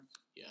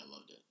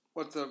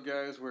What's up,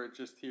 guys? We're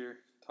just here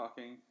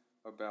talking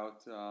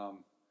about a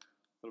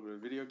little bit of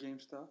video game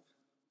stuff.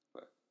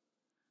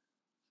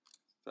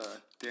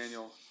 But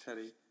Daniel,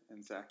 Teddy,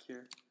 and Zach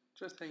here,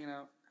 just hanging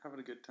out, having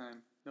a good time.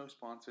 No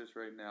sponsors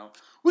right now.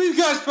 We've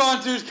got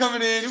sponsors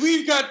coming in.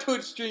 We've got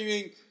Twitch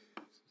streaming.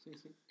 Did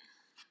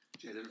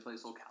you guys ever play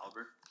Soul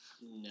Calibur?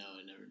 No,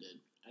 I never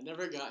did. I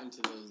never got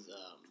into those.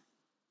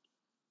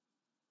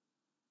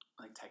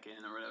 Like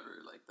Tekken or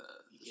whatever, like the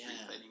street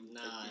fighting.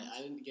 Nah,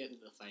 I didn't get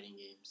into the fighting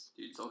games.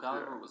 Dude, Soul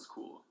Calibur was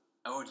cool.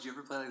 Oh, did you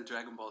ever play like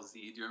Dragon Ball Z?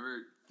 Do you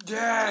remember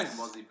Yes! Dragon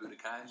Ball Z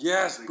Budokai?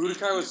 Yes,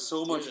 Budokai was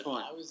so much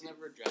fun. I was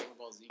never a Dragon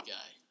Ball Z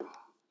guy.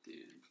 Dude,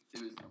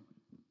 it was...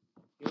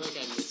 I feel like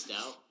I missed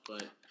out,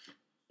 but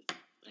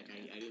like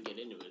I didn't get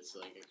into it, so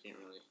like I can't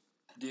really...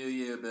 Do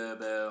you,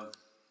 Bobo?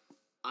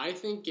 I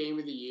think Game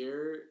of the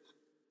Year...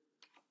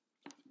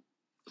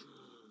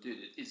 Dude,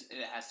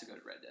 it has to go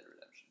to Red Dead Redemption.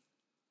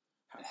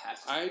 It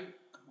has to.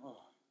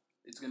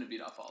 It's going to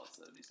beat off Fallout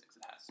 76.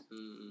 It has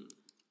to.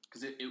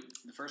 Because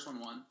the first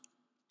one won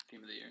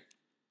Game of the Year.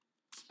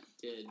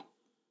 Did.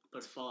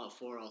 But Fallout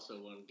 4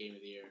 also won Game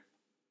of the Year.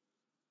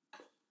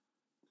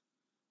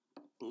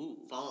 Ooh.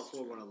 Fallout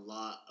 4 won a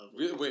lot of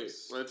Wait,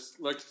 awards. let's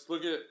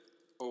look at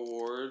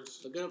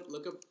awards. Look up,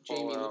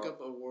 Jamie, look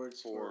up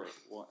awards for...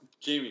 What?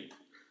 Jamie,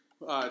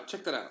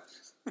 check that out.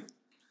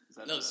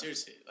 No,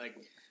 seriously, like...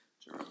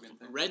 Joe Rogan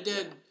thing? Red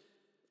Dead...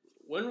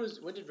 When did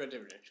Red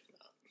Dead Redemption come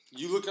out?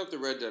 You look up the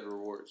Red Dead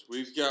rewards.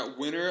 We've got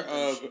winner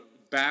of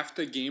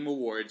BAFTA Game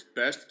Awards,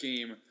 Best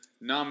Game,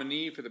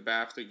 nominee for the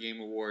BAFTA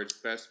Game Awards,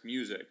 Best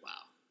Music.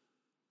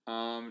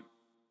 Wow.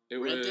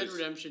 Red Dead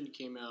Redemption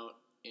came out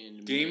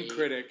in Game May.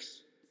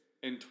 Critics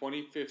in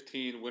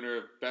 2015, winner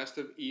of Best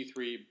of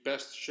E3,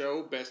 Best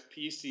Show, Best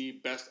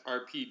PC, Best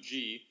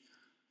RPG.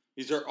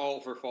 These are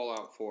all for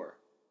Fallout 4.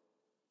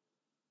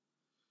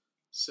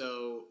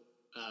 So,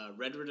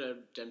 Red Dead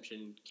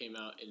Redemption came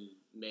out in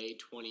May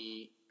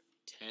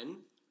 2010,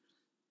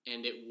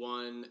 and it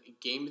won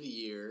Game of the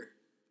Year,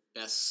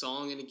 Best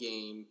Song in a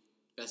Game,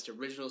 Best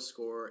Original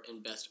Score,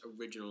 and Best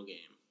Original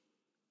Game.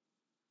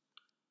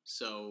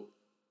 So,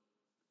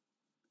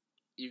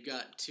 you've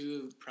got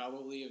two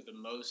probably of the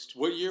most...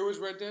 What year was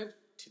Red Dead?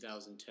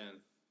 2010. It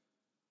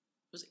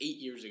was 8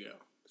 years ago.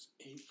 It was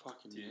 8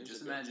 fucking Dude, years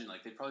just ago. imagine,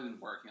 like, they've probably been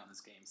working on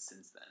this game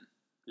since then.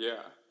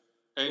 Yeah.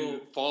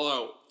 And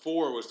Fallout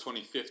 4 was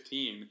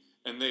 2015,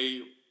 and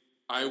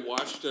I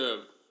watched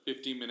a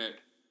 50-minute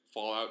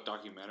Fallout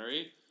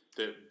documentary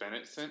that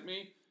Bennett sent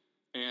me,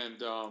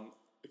 and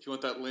if you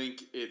want that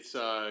link, it's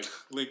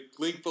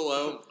link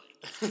below.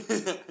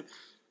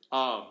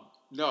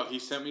 No, he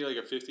sent me like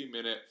a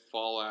 50-minute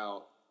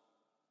Fallout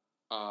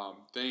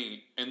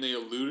thing, and they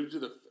alluded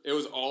to it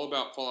was all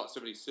about Fallout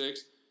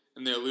 76,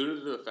 and they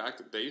alluded to the fact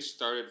that they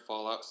started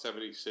Fallout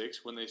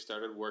 76 when they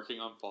started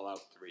working on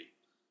Fallout 3.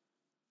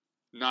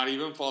 Not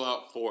even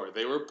Fallout 4.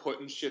 They were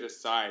putting shit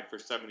aside for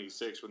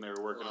 76 when they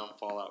were working on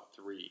Fallout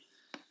 3.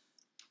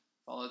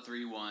 Fallout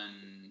 3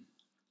 won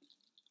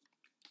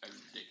a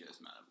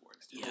ridiculous amount of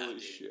awards. Dude. Holy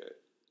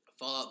shit.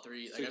 Fallout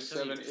 3, like 6, I'm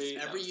telling 7, you,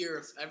 8. every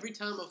year, every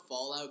time a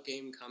Fallout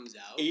game comes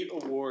out... 8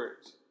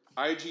 awards.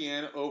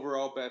 IGN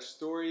Overall Best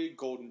Story,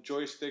 Golden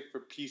Joystick for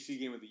PC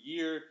Game of the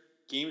Year,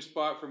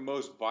 GameSpot for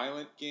Most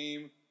Violent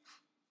Game,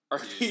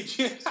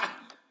 RPG...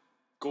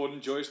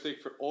 Golden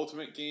Joystick for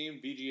Ultimate Game,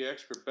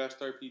 VGX for Best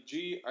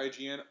RPG,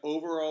 IGN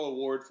Overall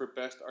Award for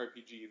Best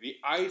RPG. The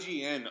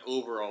IGN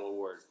Overall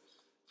Award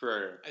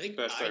for I think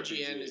Best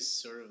RPG. IGN is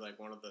sort of like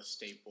one of the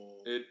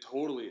staple... It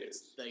totally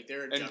is. Like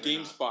they're a and juggernaut.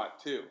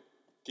 GameSpot, too.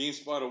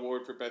 GameSpot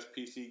Award for Best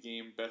PC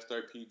Game, Best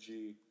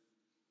RPG.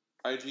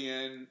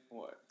 IGN,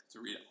 what?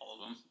 To read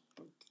all of them.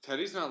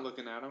 Teddy's not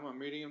looking at them. I'm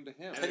reading them to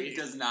him. Teddy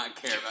does not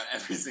care about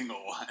every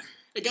single one.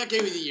 It got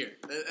Game of the Year.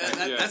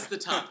 That's the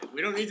topic.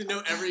 We don't need to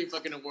know every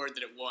fucking award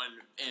that it won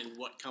and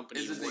what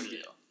company awarded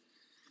it.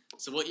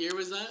 So what year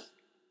was that?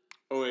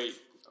 08.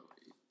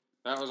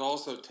 That was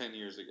also 10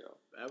 years ago.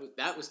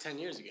 That was 10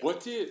 years ago. What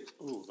did...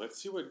 Ooh,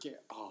 let's see what...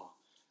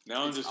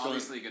 Now It's I'm just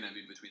obviously going to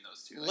be between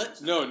those two.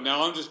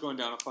 Now I'm just going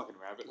down a fucking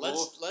rabbit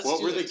hole.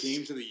 What were the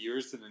games of the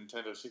years to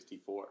Nintendo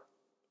 64?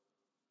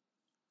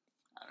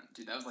 I don't know.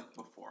 Dude, that was like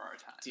before our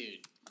time.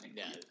 Dude,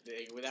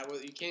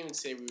 you can't even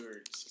say we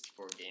were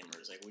 64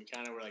 gamers. Like, we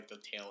kind of were like the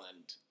tail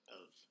end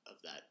of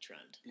that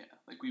trend. Yeah,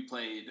 like we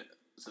played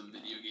some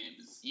video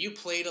games. You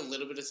played a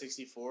little bit of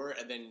 64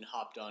 and then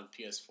hopped on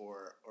PS4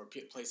 or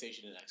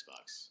PlayStation and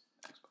Xbox.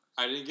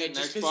 I didn't get an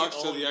Xbox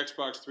till the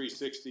Xbox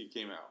 360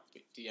 came out.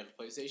 Do you have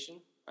a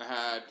PlayStation? I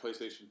had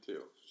PlayStation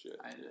 2. Shit.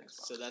 I had an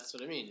Xbox. So that's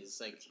what I mean.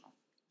 It's like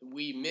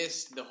we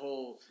missed the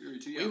whole. You were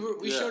too young.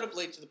 We showed up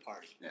late to the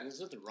party. Yeah. And there's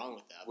nothing wrong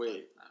with that.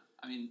 Wait.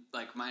 I mean,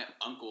 like my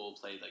uncle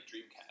played like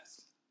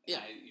Dreamcast. Yeah.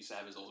 I used to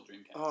have his old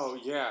Dreamcast. Oh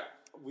yeah,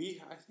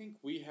 I think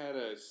we had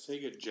a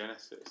Sega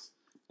Genesis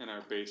in our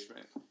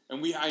basement,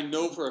 and I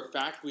know for a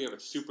fact we have a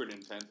Super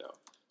Nintendo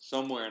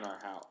somewhere in our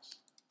house.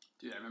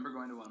 Dude, I remember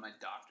going to one of my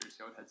doctors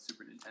who had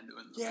Super Nintendo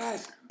in the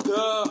Yes,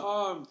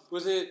 bathroom.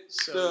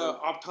 the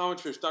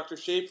optometrist, Dr.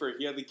 Schaefer?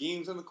 He had the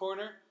games in the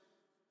corner.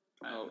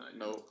 I have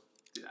No.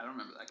 Dude, I don't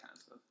remember that kind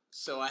of stuff.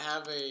 So I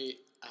have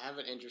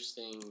an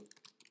interesting.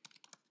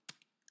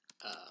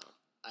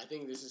 I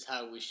think this is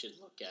how we should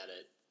look at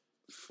it.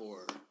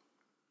 For.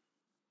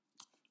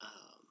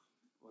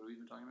 What are we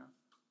even talking about?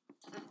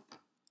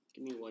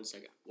 Give me 1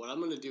 second. What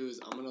I'm gonna do is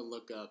I'm gonna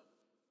look up.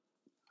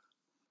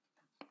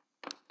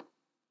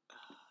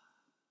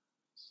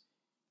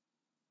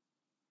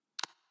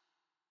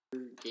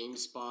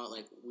 GameSpot,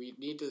 like we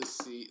need to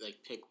see, like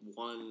pick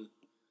one.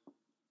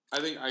 I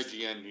think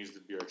IGN needs to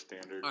be our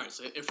standard. All right,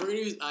 so if we're gonna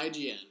use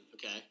IGN,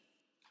 okay,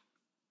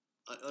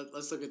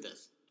 let's look at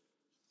this.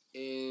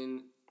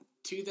 In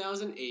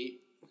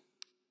 2008,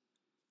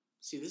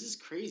 see, this is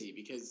crazy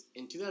because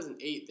in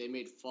 2008 they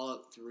made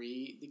Fallout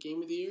 3 the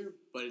Game of the Year,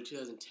 but in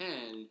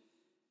 2010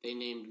 they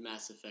named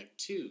Mass Effect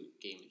 2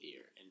 Game of the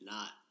Year and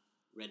not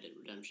Red Dead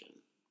Redemption.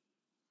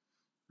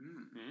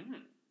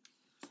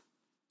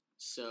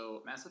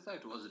 So Mass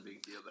Effect was a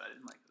big deal, but I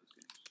didn't like those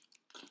games.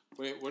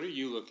 Wait, what are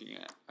you looking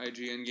at?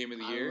 IGN Game of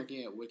the Year? I'm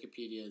looking at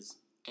Wikipedia's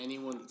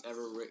anyone that's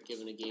ever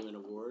given a game an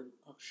award.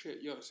 Oh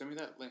shit, yo, send me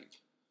that link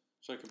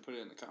so I can put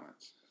it in the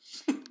comments.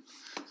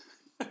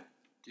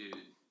 Dude,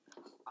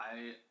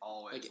 I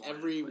always like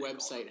every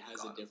website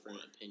has a different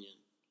opinion.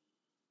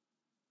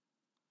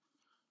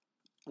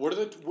 What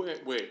are the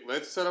wait?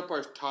 Let's set up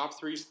our top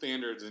 3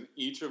 standards, and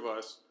each of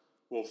us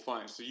will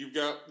find. So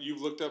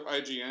you've looked up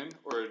IGN,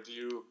 or do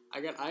you?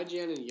 I got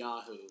IGN and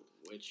Yahoo,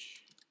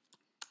 which.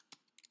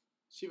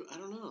 See, I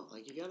don't know.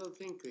 Like you gotta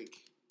think like.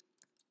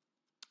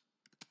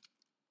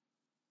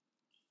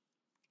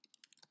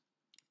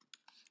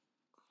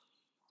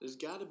 There's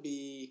gotta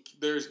be.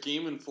 There's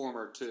Game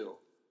Informer too.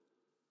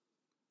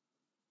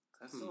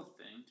 That's still a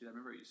thing, dude. I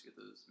remember I used to get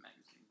those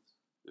magazines.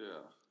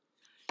 Yeah.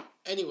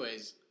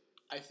 Anyways,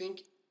 I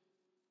think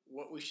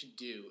what we should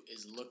do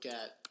is look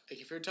at, like,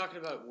 if you're talking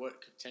about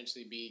what could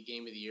potentially be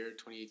Game of the Year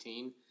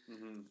 2018,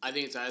 I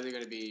think it's either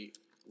going to be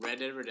Red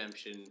Dead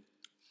Redemption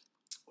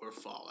or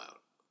Fallout.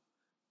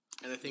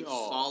 And I think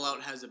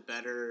Fallout has a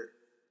better.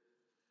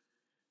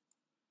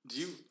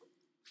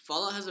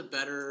 Fallout has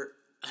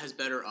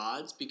better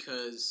odds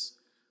because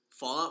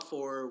Fallout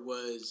 4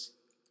 was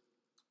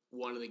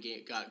one of the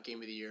got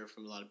Game of the Year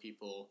from a lot of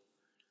people.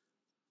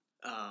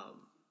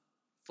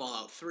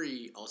 Fallout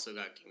 3 also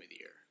got Game of the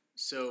Year.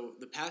 So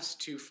the past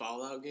 2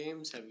 Fallout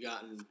games have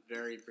gotten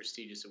very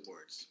prestigious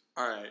awards.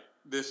 All right,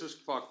 this is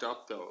fucked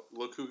up though.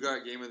 Look who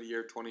got Game of the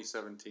Year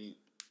 2017.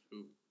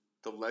 Who?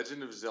 The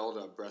Legend of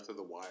Zelda: Breath of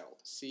the Wild.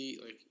 See,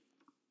 like,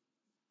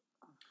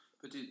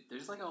 but dude,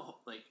 there's like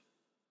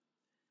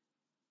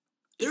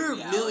there are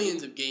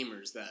millions of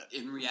gamers that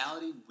in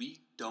reality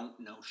we don't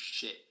know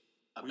shit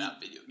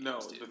about video games. No,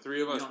 dude. The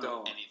 3 of us don't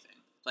know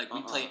anything. Like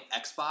we play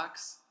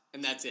Xbox,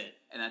 and that's it.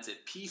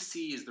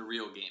 PC is the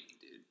real gaming,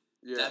 dude.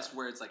 Yeah. That's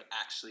where it's like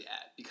actually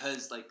at,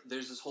 because like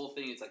there's this whole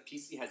thing. It's like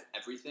PC has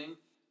everything,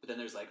 but then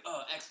there's like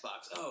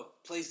Xbox,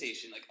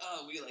 PlayStation, like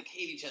we like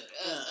hate each other.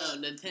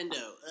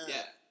 Nintendo.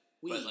 Yeah,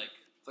 but like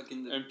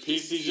fucking and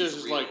PC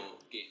just like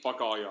game.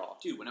 Fuck all y'all,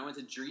 dude. When I went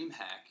to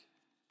DreamHack,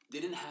 they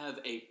didn't have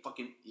a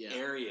fucking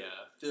area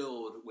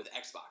filled with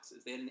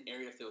Xboxes. They had an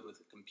area filled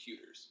with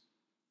computers.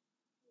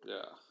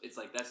 Yeah. It's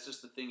like, that's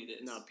just the thing it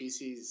is. No,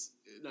 PCs...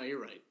 No,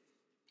 you're right.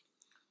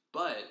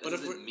 But that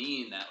doesn't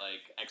mean that,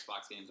 like,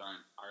 Xbox games are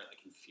like,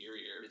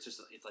 inferior. It's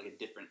just, it's like a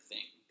different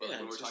thing. But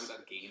when we're talking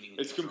about gaming...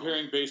 It's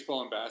comparing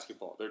baseball and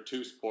basketball. They're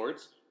 2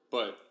 sports,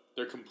 but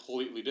they're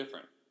completely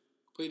different.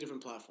 Completely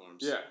different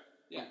platforms. Yeah.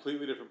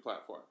 Completely different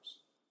platforms.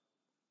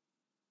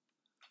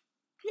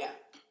 Yeah.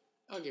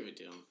 I'll give it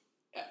to him.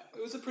 Yeah,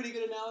 it was a pretty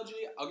good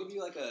analogy. I'll give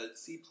you like a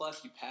C+,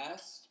 you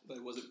passed, but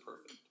it wasn't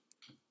perfect.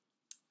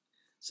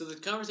 So the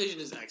conversation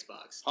is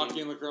Xbox.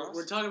 Hockey and lacrosse?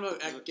 We're talking about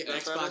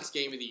Xbox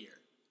Game of the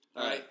Year.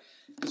 Alright?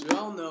 Because we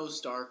all know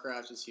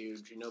StarCraft is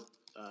huge. You know,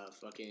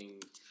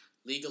 fucking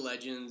League of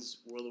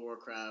Legends, World of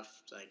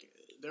Warcraft. Like,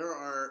 there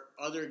are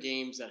other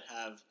games that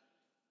have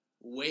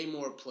way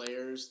more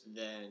players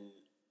than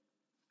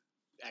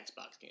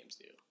Xbox games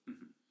do.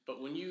 Mm-hmm.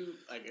 But when you,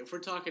 like, if we're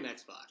talking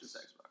Xbox. Just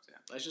Xbox,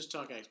 yeah. Let's just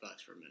talk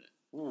Xbox for a minute.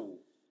 Ooh.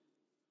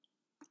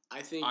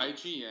 I think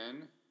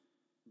IGN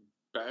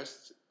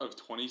best of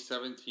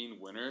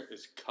 2017 winner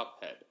is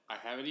Cuphead. I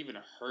haven't even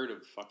heard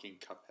of fucking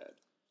Cuphead.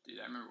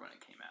 Dude, I remember when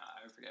it came out.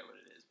 I forget what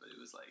it is, but it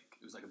was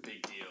like a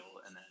big deal,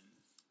 and then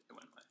it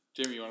went away.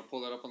 Jamie, you want to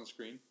pull that up on the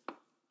screen?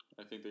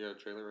 I think they got a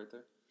trailer right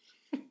there.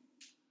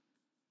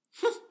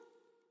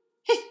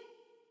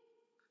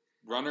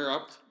 Runner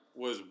up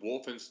was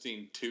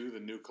Wolfenstein 2: The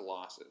New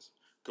Colossus.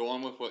 Go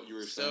on with what you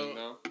were saying,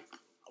 though.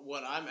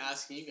 What I'm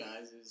asking you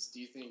guys is, do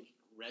you think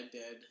Red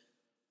Dead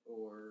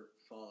or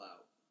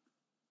Fallout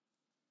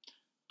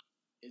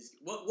is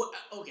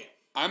okay?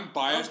 I'm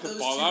biased to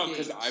Fallout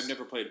because I've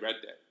never played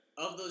Red Dead.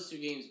 Of those 2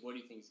 games, what do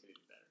you think is going to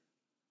be better?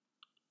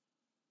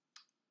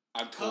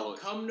 I'm totally...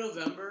 Come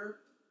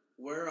November,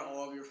 where are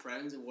all of your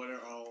friends and what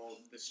are all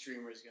the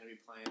streamers going to be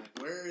playing? Like,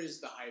 where is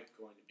the hype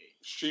going to be?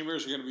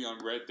 Streamers are going to be on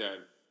Red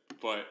Dead,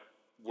 but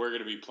we're going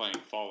to be playing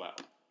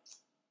Fallout.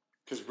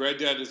 Because Red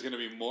Dead is going to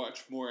be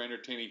much more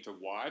entertaining to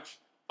watch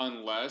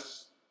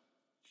unless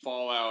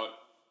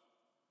Fallout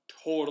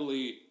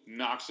totally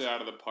knocks it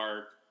out of the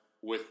park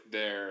with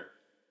their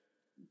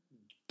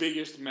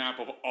biggest map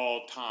of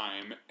all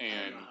time. And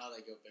I don't know how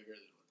they go bigger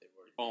than what they've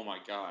already. Oh my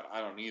god,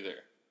 I don't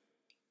either.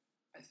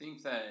 I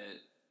think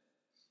that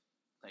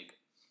like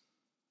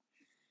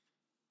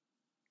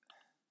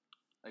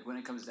when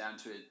it comes down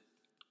to it,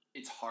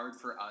 it's hard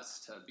for us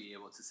to be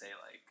able to say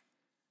like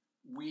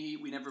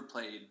we never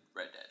played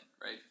Red Dead,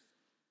 right?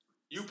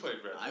 You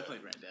played Red Dead. I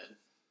played Red Dead.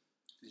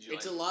 Did you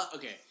it's a lot.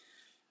 Okay.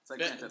 It's like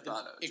Grand Theft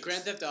Auto.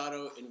 Grand Theft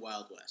Auto in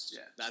Wild West.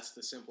 Yeah. That's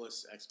the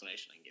simplest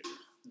explanation I can give you.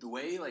 The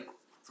way, like,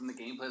 from the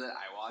gameplay that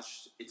I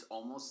watched, it's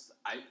almost,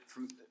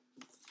 from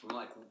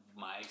like,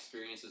 my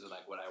experiences with,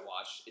 like, what I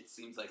watched, it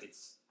seems like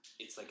it's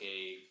like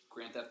a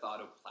Grand Theft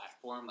Auto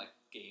platform, like,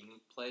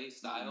 gameplay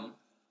style,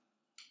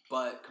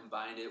 but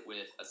combined it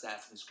with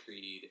Assassin's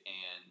Creed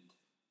and,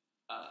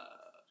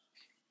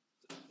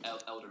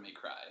 Elder May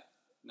Cry.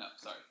 No,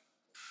 sorry.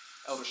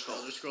 Elder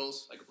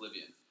Scrolls. Like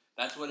Oblivion.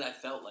 That's what I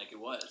felt like it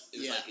was. It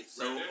was like it's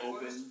so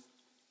open.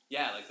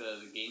 Yeah, like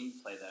the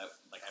gameplay that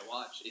like I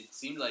watched, it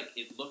seemed like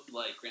it looked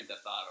like Grand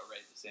Theft Auto,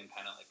 right? The same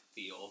kind of like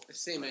feel. The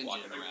same engine.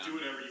 Like, do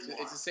whatever you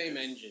want. It's the same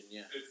engine,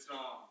 yeah. It's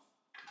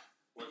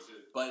what's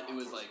it? But it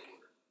was like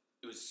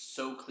it was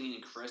so clean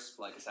and crisp,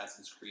 like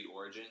Assassin's Creed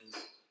Origins,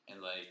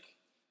 and like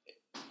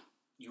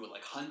you were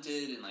like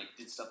hunted and like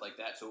did stuff like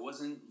that. So it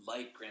wasn't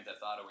like Grand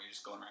Theft Auto where you're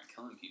just going around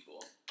killing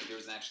people. Like, there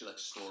was an actually like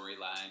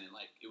storyline and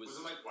like it was. Was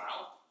it like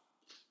WoW?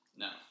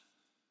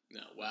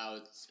 No, WoW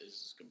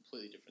is a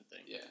completely different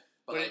thing. Yeah,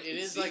 but like, it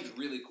is like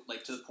really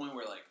like to the point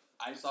where like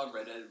I saw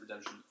Red Dead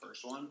Redemption the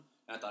first one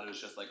and I thought it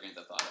was just like Grand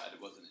Theft Auto. I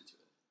wasn't into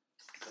it.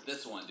 But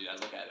this one, dude, I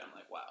look at it, I'm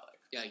like, wow, like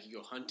like you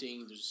go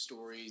hunting. There's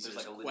stories. There's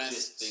like a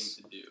quests. legit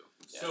thing to do.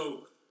 Yeah.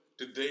 So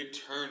did they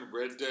turn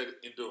Red Dead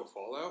into a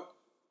Fallout?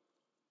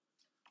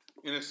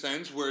 In a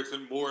sense, where it's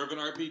more of an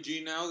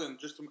RPG now than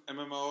just an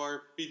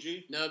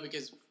MMORPG? No,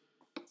 because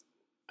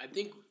I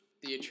think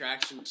the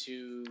attraction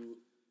to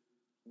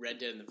Red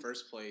Dead in the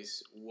first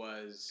place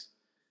was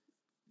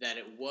that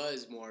it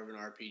was more of an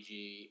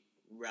RPG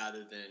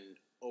rather than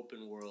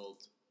open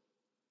world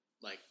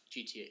like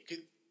GTA. 'Cause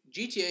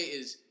GTA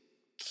is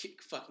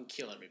fucking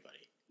kill everybody.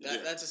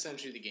 That's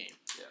essentially the game.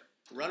 Yeah.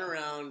 Run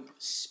around,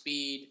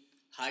 speed,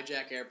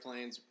 hijack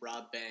airplanes,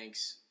 rob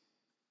banks,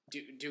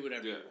 do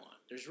whatever you want.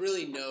 There's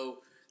really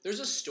no. There's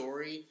a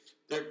story,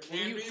 but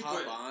when you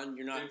hop on,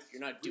 you're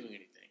not doing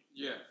anything.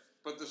 Yeah,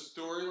 but the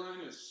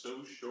storyline is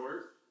so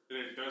short that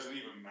it doesn't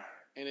even matter.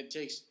 And it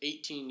takes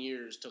 18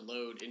 years to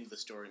load into the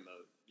story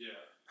mode.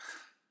 Yeah.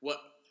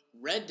 What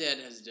Red Dead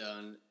has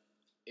done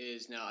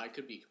is, now I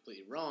could be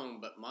completely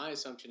wrong, but my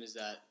assumption is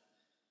that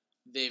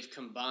they've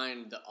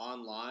combined the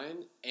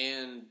online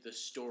and the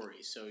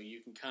story, so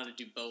you can kind of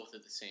do both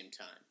at the same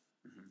time.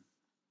 Mm-hmm.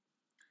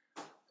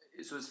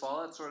 So is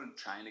Fallout sort of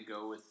trying to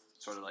go with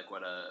sort of like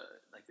what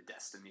the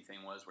Destiny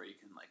thing was, where you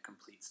can like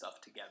complete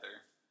stuff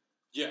together?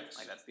 Yes.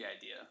 Like that's the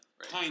idea,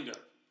 right? Kind of.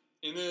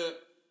 In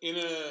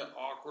a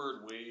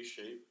awkward way,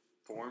 shape,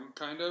 form,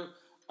 kind of.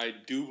 I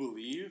do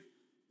believe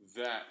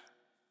that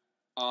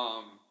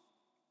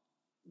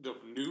the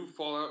new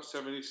Fallout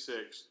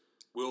 76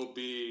 will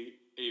be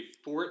a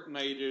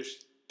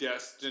Fortnite-ish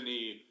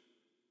Destiny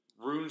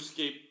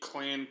RuneScape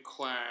Clan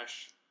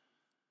Clash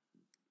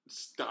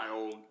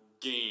style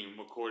game,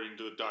 according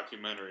to the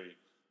documentary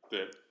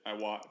that I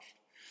watched.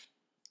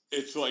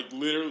 It's like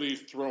literally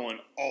throwing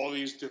all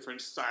these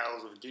different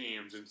styles of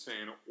games and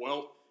saying,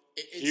 well,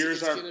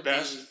 here's our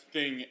best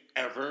thing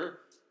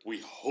ever. We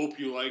hope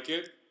you like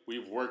it.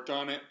 We've worked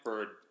on it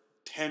for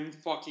 10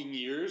 fucking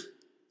years.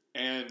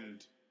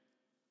 And,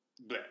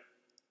 bleh.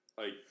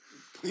 Like,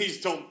 please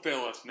don't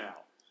fail us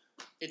now.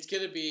 It's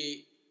going to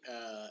be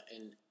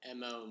an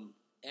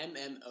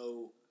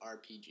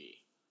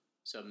MMORPG.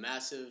 So,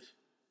 massive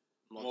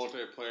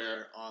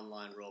multiplayer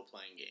online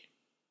role-playing game.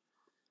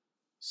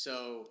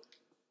 So,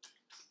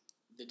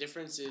 the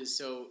difference is,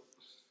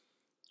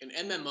 an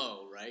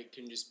MMO, right,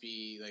 can just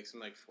be like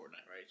something like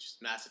Fortnite, right?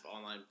 Just massive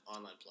online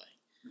play.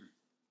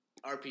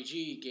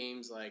 RPG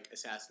games like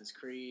Assassin's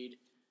Creed,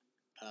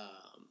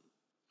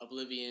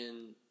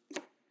 Oblivion,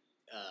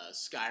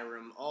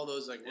 Skyrim, all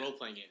those like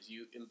role-playing games.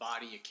 You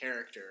embody a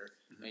character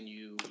and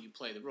you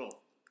play the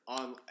role.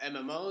 On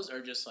MMOs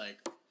are just like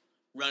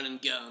run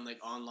and gun, like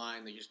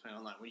online. They just play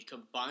online. When you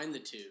combine the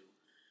two,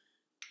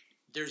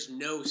 there's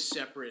no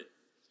separate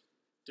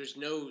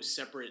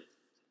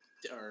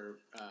or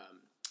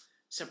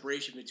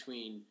separation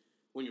between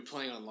when you're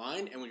playing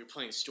online and when you're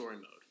playing story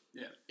mode.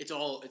 Yeah, it's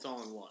all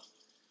in one.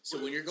 So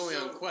when you're going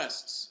on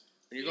quests,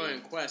 you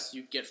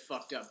get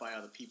fucked up by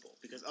other people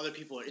because other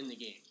people are in the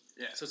game.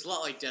 Yeah. So it's a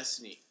lot like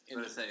Destiny. In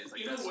a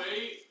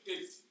way,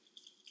 it's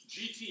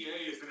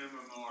GTA is an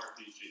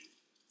MMORPG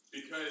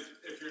because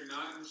if you're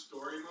not in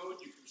story mode,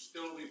 you can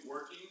still be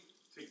working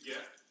to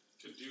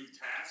do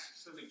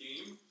tasks in the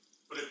game.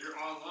 But if you're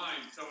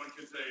online, someone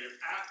can say,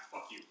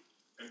 fuck you,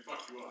 and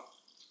fuck you up.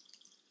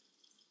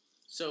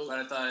 So, but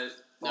I thought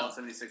Fallout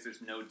 76,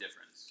 there's no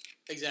difference.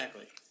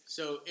 Exactly.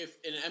 So if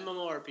in an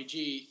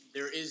MMORPG,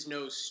 there is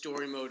no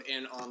story mode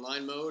and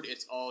online mode,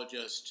 it's all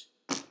just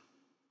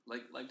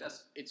Like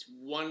Destiny. It's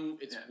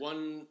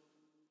one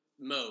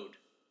mode,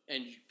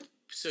 and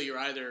so you're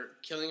either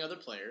killing other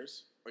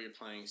players or you're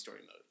playing story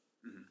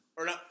mode,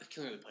 or not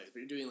killing other players, but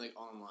you're doing like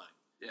online.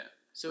 Yeah.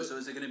 So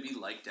is it going to be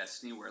like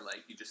Destiny, where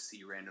like you just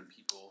see random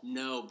people?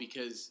 No,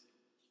 because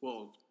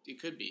it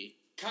could be.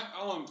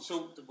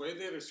 So the way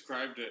they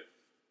described it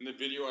in the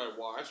video I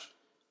watched,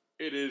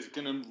 it is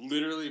going to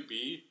literally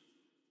be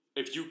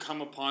if you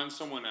come upon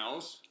someone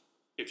else,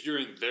 if you're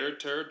in their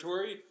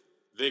territory,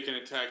 they can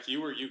attack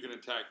you or you can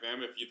attack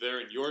them. If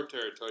they're in your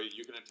territory,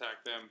 you can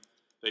attack them.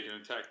 They can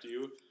attack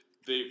you.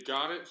 They've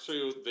got it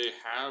so they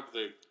have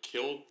the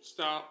kill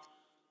stop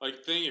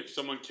thing. If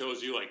someone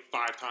kills you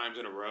 5 times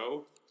in a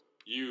row,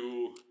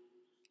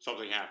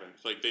 something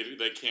happens.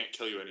 They can't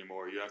kill you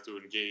anymore. You have to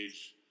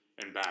engage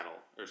in battle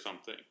or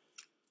something.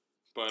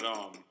 But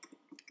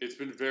it's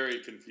been very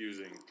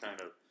confusing,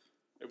 kind of.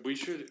 We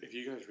should, if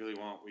you guys really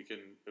want, we can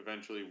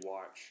eventually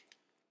watch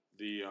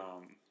the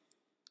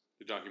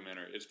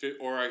documentary.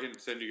 Or I can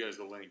send you guys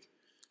the link,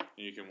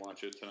 and you can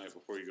watch it tonight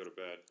before you go to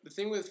bed. The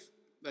thing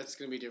that's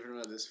going to be different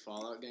about this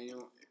Fallout,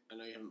 Daniel, I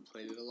know you haven't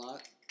played it a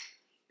lot,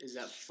 is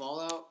that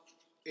Fallout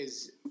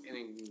is an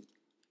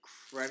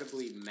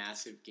incredibly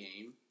massive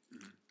game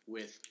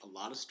with a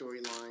lot of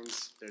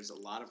storylines. There's a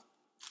lot of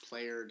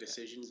player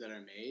decisions that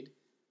are made,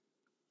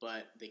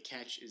 but the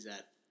catch is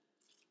that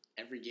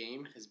every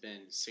game has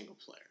been single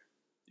player.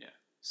 Yeah.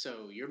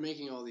 So you're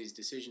making all these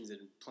decisions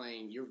and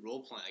playing, you're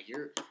role playing,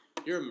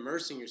 you're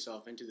immersing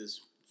yourself into this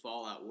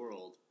Fallout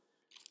world.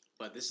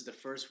 But this is the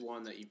first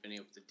one that you've been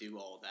able to do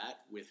all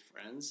that with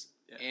friends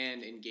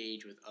and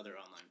engage with other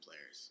online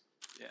players.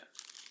 Yeah.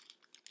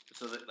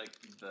 So that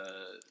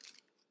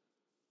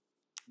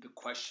the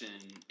question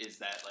is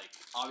that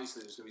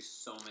obviously there's gonna be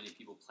so many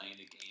people playing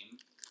the game,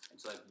 and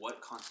so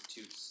what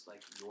constitutes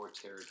your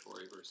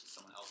territory versus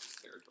someone else's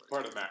territory?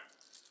 Part of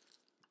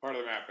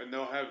the map, and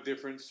they'll have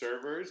different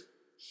servers.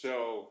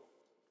 So,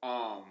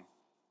 I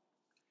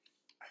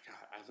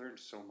learned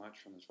so much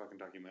from this fucking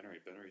documentary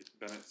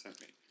Bennett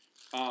sent me.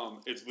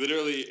 It's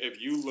literally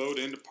if you load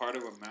into part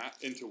of a map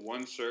into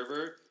one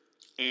server,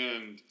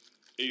 and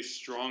a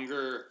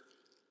stronger,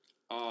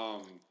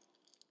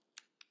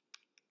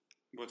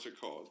 what's it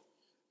called?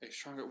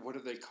 What do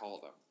they call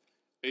them?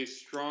 A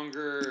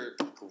stronger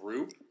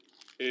group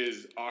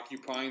is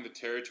occupying the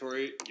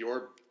territory,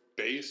 your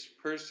base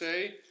per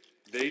se.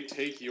 They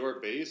take your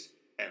base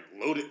and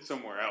load it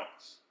somewhere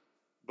else.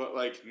 But,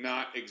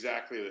 not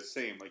exactly the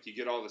same. You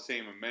get all the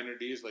same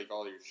amenities,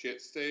 all your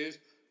shit stays,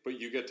 but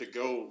you get to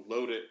go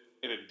load it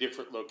in a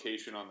different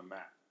location on the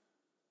map.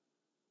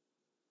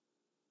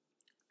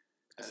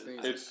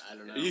 I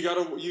don't know. You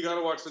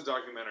gotta watch the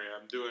documentary.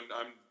 I'm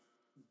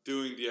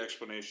doing the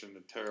explanation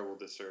a terrible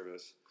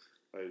disservice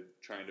by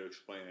trying to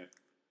explain it.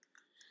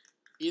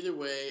 Either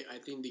way, I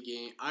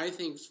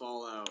think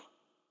Fallout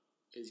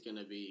is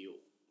gonna be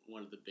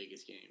one of the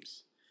biggest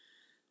games.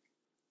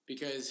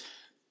 Because,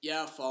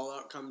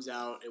 Fallout comes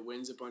out, it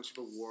wins a bunch of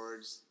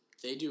awards.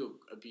 They do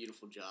a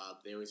beautiful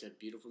job. They always have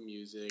beautiful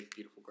music,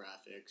 beautiful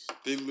graphics.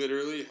 They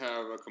literally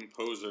have a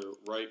composer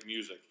write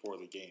music for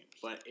the games.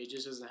 But it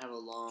just doesn't have a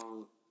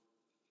long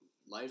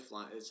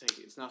lifeline.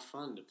 It's not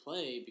fun to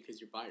play because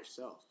you're by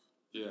yourself.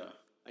 Yeah.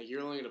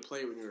 You're only going to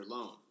play when you're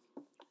alone.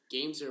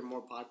 Games are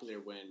more popular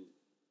when...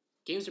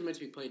 Games are meant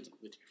to be played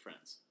with your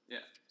friends.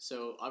 Yeah.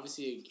 So,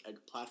 obviously, a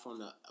platform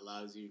that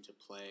allows you to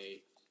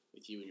play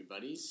with you and your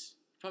buddies,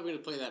 you're probably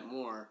going to play that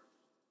more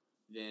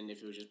than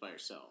if it was just by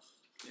yourself.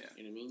 Yeah.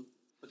 You know what I mean?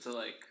 But so,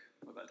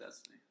 what about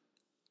Destiny?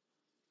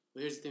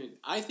 Well, here's the thing.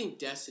 I think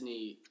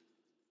Destiny...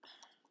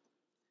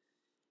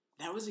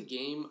 That was a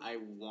game I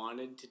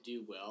wanted to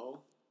do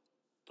well,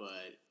 but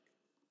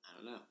I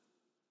don't know.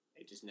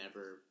 It just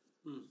never...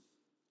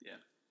 Yeah.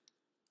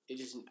 It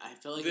just... I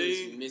felt like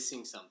it was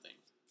missing something.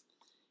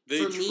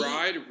 They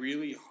tried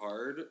really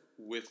hard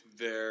with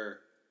their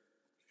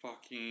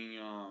fucking...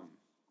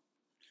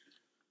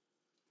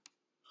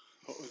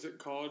 what was it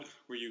called?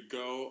 Where you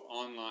go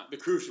online... The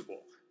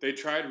Crucible. They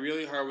tried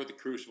really hard with the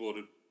Crucible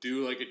to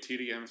do a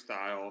TDM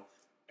style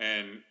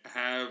and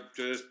have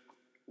just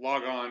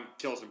log on,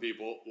 kill some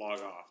people, log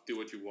off, do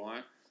what you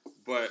want.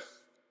 But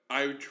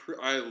I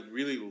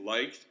really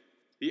liked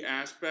the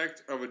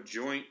aspect of a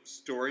joint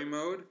story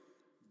mode,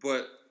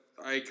 but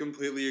I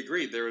completely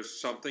agree. There was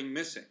something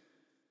missing.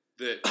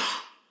 That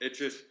it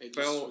just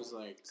felt... was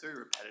it's very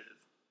repetitive.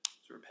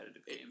 It's a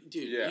repetitive game.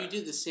 Dude, you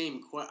did the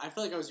same quest. I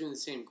feel like I was doing the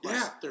same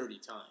quest 30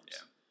 times. Yeah.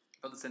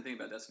 I felt the same thing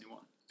about Destiny 1.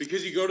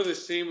 Because you go to the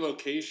same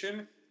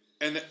location,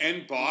 and the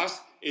end boss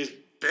is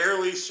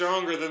barely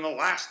stronger than the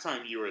last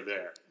time you were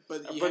there.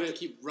 But you have to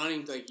keep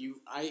running.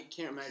 I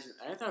can't imagine.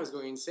 I thought I was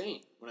going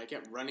insane when I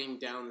kept running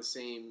down the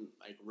same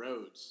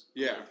roads.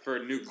 Yeah, for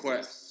new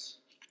quests.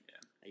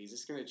 Yeah. Is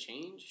this going to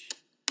change?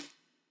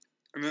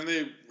 And then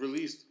they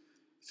released...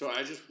 So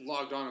I just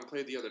logged on and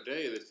played the other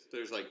day.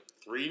 There's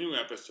 3 new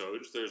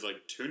episodes. There's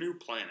 2 new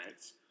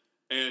planets.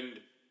 There's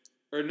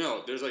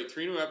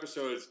 3 new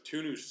episodes,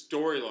 2 new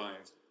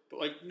storylines,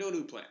 but no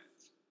new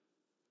planets.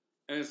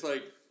 And it's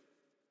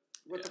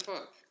what the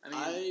fuck?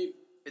 I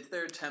it's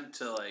their attempt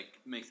to like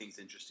make things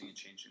interesting and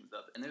change things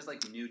up. And there's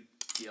like new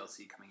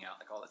DLC coming out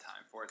like all the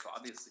time for it, so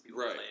obviously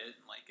people play it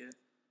and like it.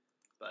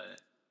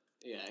 But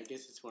yeah, I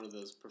guess it's one of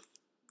those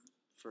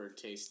preferred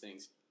taste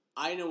things.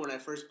 I know when I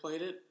first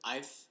played it,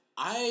 I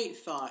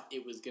thought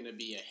it was gonna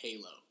be a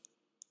Halo.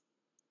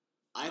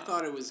 I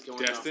thought it was going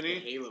Destiny?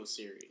 off the Halo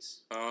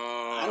series. Oh.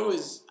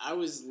 I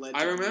was led.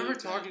 I remember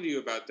talking to you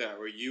about that,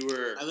 where you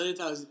were. I literally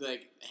thought it was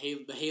like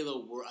the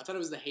Halo world. I thought it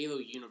was the Halo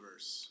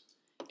universe,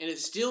 and it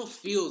still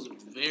feels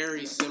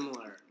very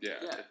similar. Yeah,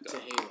 to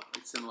Halo.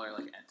 It's similar,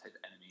 like type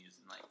enemies,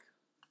 and like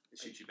they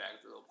shoot you back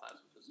with their little plasma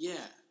pistols.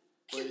 Yeah,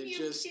 but it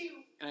just,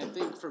 and I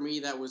think for me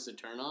that was the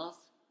turnoff.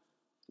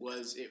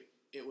 Was it?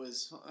 It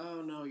was,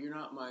 oh no, you're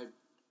not my,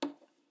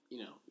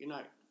 you're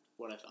not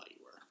what I thought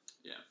you were.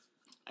 Yeah.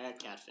 I got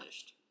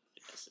catfished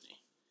in Destiny.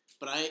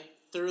 But I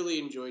thoroughly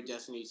enjoyed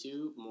Destiny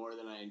 2 more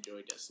than I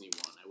enjoyed Destiny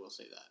 1, I will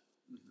say that.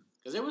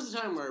 Because there was a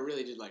time where I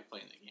really did like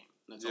playing that game.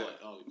 That's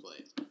all we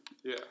played.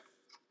 Yeah.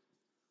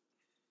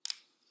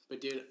 But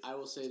dude, I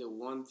will say the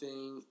one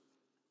thing,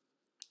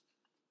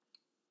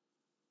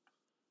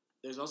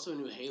 there's also a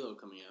new Halo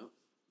coming out.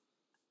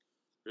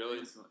 Really?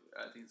 I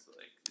think it's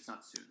like, it's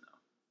not soon though.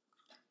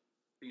 I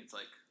think it's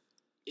like...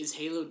 Is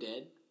Halo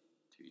dead?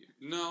 2 years.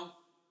 No,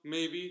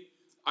 maybe.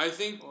 I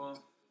think... Well,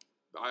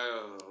 I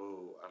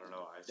don't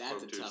know. I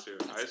spoke too soon.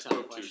 I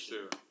spoke too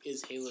soon.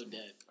 Is Halo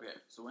dead? Okay,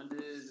 so when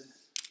did...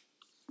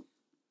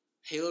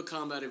 Halo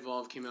Combat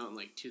Evolved came out in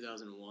like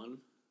 2001,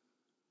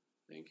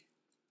 I think.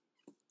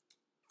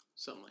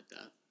 Something like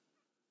that.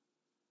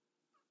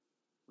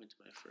 Went to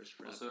my first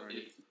frat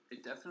party.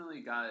 It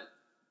definitely got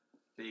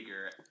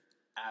bigger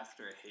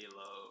after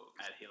Halo,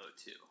 at Halo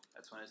 2.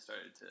 That's when it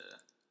started to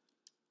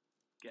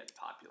get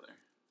popular.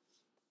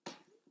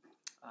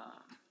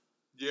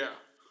 Yeah.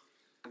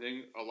 I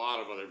think a lot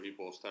of other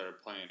people started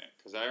playing it.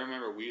 Because I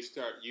remember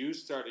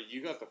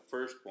you got the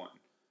first one.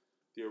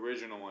 The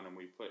original one, and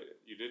we played it.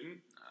 You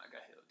didn't? I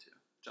got Halo 2.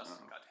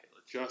 Justin got Halo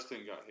 2. Justin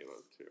got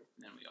Halo 2.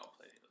 And then we all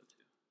played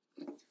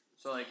Halo 2.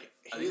 So, like,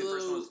 I think the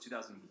first one was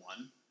 2001.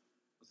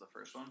 Was the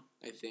first one?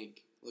 I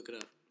think. Look it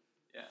up.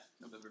 Yeah,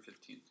 November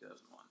 15th,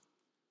 2001.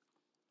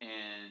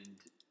 And,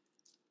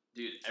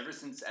 dude, ever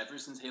since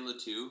Halo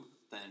 2,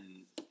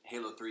 then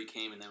Halo 3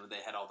 came, and then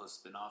they had all those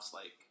spin-offs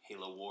like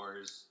Halo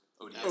Wars,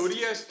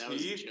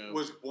 ODST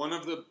was one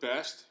of the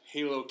best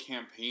Halo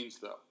campaigns,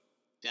 though.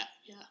 Yeah.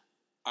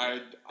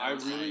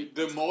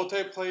 The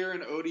multiplayer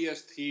in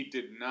ODST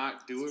did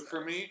not do it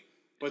for me,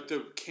 but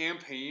the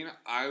campaign,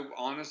 I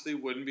honestly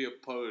wouldn't be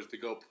opposed to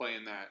go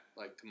playing that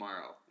like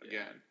tomorrow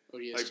again.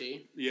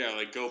 ODST?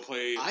 Like go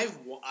play. I've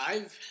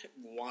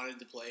wanted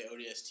to play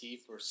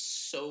ODST for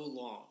so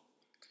long,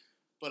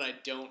 but I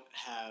don't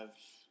have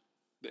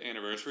the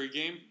anniversary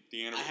game.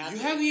 You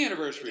have the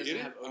anniversary,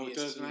 didn't it? Oh, it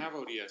doesn't have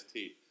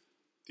ODST.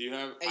 Do you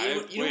have? I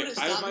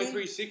have my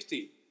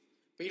 360.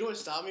 But you know what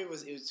stopped me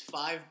was it was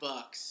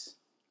 $5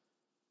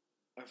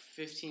 or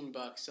 $15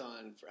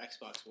 for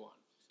Xbox One,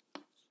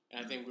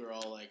 and I think we were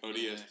all like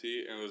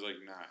ODST, and it was like,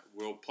 nah,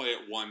 we'll play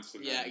it once.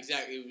 And then,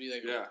 exactly. It would be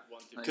like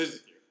 1 through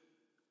 'cause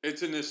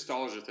it's a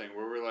nostalgia thing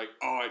where we're like,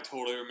 oh, I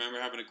totally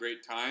remember having a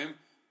great time,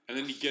 and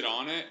then you get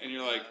on it, and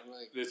you're like,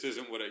 this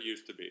isn't what it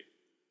used to be.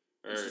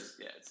 It's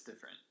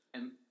different.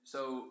 And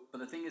so, but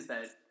the thing is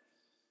that,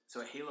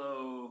 so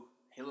Halo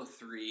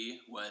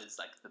 3 was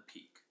like the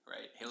peak,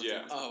 right? Halo 3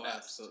 was the best.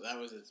 Absolutely. That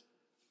was it.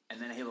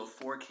 And then Halo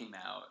 4 came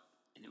out,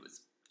 and it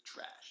was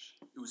trash.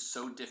 It was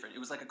so different. It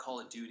was like a Call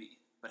of Duty,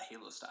 but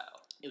Halo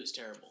style. It was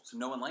terrible. So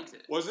no one liked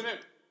it. Wasn't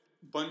it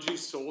Bungie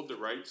sold the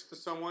rights to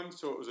someone,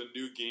 so it was a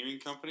new gaming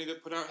company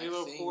that put out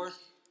Halo 4?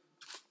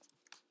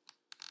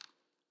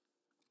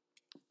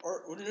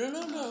 Or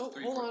no.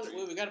 Hold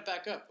on. We got to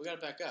back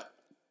up.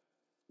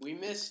 We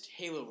missed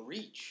Halo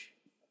Reach.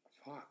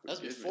 Fuck. That was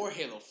before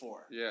Halo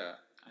 4. Yeah.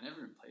 I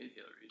never even played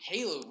Halo Reach.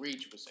 Halo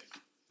Reach was a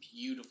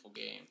beautiful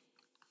game.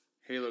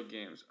 Halo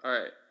games. All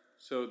right.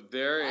 So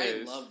there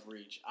is... I love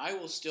Reach. I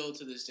will still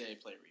to this day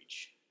play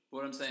Reach.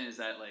 What I'm saying is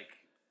that, like...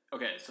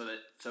 Okay, so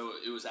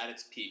it was at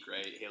its peak,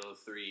 right? Halo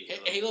 3.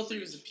 Halo 3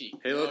 was the peak.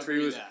 Halo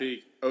 3 was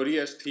peak.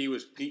 ODST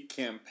was peak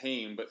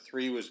campaign, but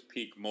 3 was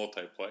peak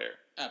multiplayer.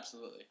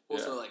 Absolutely.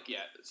 Also,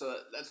 so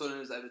that's when it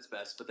was at its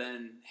best. But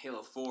then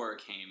Halo 4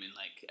 came, and,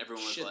 like,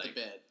 everyone was like... Shit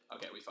the bed.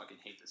 Okay, we fucking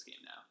hate this game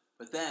now.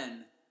 But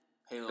then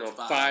Halo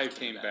 5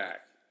 came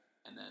back.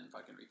 And then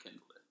fucking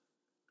rekindled it.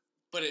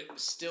 But it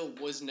still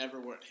was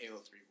never what Halo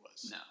 3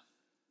 was.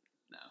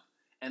 No.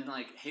 And,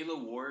 like, Halo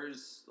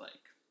Wars, like...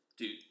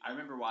 Dude, I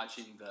remember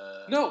watching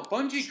the... No,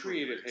 Bungie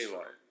created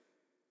Halo.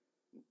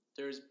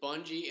 There's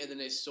Bungie, and then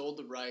they sold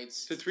the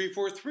rights... to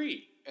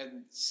 343.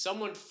 And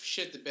someone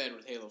shit the bed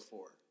with Halo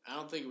 4. I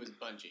don't think it was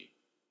Bungie.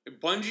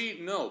 Bungie?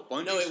 No,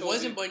 it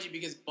wasn't Bungie,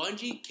 because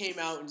Bungie came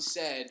out and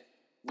said,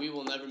 we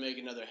will never make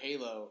another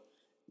Halo.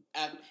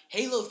 At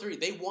Halo 3,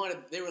 they were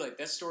like,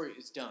 that story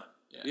is done.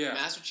 Yeah.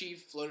 Master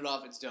Chief floated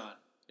off, it's done.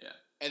 Yeah.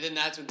 And then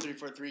that's when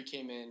 343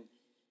 came in,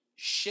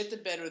 shit the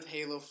bed with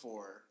Halo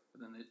 4...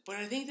 But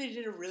I think they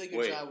did a really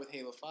good job with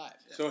Halo 5.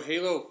 Yeah. So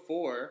Halo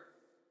 4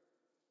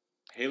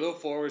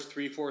 was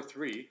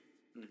 343.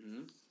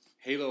 Mm-hmm.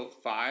 Halo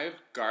 5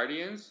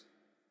 Guardians.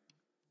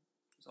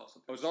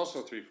 It was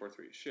also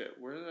 343. Shit,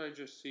 where did I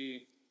just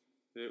see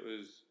that it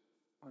was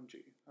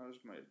Bungie? I was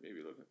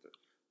maybe looking at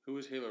who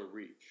was Halo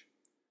Reach?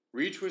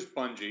 Reach was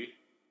Bungie.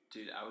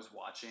 Dude,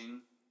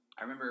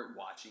 I remember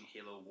watching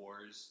Halo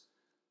Wars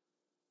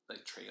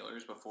like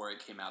trailers before it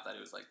came out that it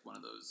was like one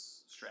of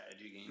those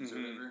strategy games or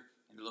whatever,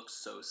 and it looked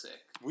so sick.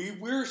 We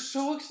were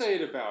so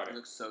excited about it. It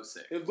looked so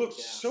sick. It looked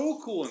so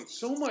cool and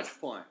so much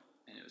fun.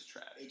 And it was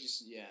trash.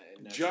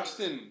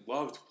 Justin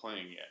loved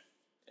playing it.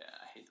 Yeah,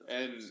 I hate those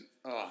games.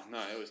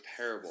 It was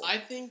terrible. I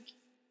think.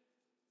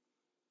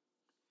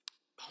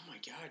 Oh my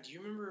god, do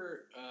you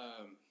remember?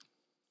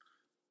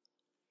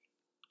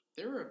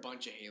 There were a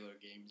bunch of Halo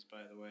games, by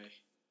the way.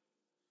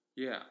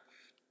 Yeah,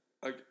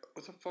 like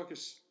what the fuck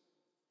is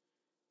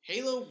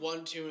Halo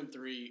 1, 2, and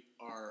 3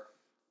 are.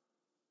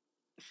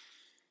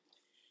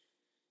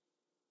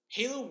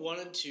 Halo 1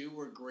 and 2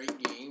 were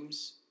great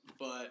games,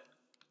 but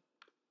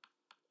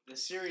the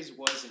series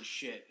wasn't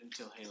shit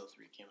until Halo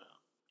 3 came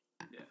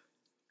out. Yeah.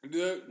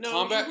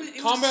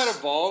 Combat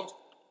Evolved,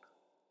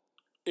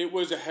 it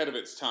was ahead of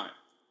its time.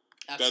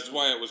 Absolutely. That's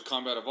why it was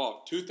Combat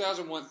Evolved.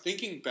 2001,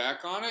 thinking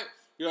back on it,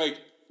 you're like,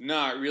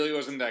 nah, it really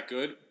wasn't that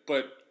good,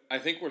 but I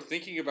think we're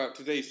thinking about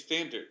today's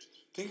standards.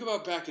 Think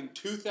about back in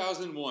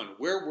 2001.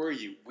 Where were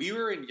you? We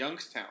were in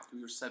Youngstown. We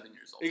were 7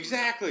 years old.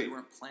 Exactly. We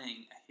weren't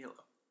playing a Halo.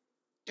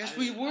 Yes,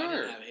 we were. I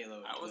didn't have Halo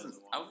in I wasn't.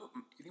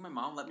 You think my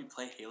mom let me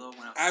play Halo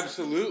when I was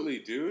Absolutely,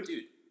 dude.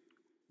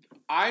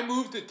 I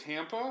moved to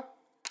Tampa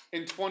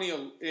in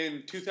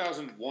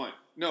 2001.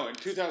 No, in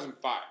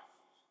 2005.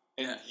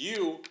 And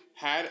you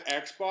had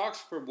Xbox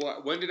for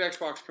what? When did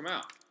Xbox come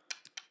out?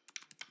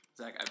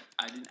 Zach,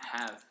 I didn't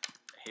have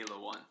Halo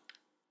 1.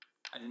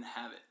 I didn't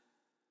have it.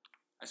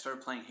 I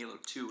started playing Halo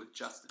 2 with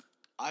Justin.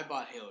 I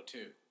bought Halo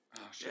 2.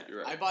 Oh, shit,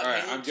 you're right. I bought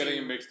Halo I'm 2. Getting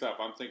it mixed up.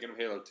 I'm thinking of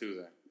Halo 2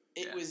 then.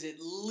 It was at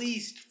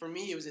least, for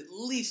me, it was at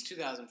least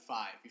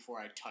 2005 before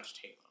I touched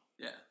Halo.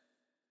 Yeah.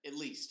 At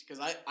least. Because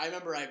I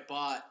remember I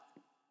bought...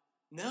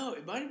 No,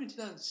 it might have been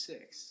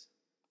 2006.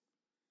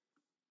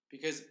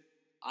 Because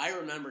I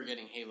remember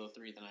getting Halo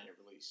 3 the night it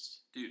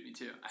released. Dude, me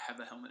too. I have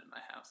the helmet in my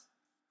house.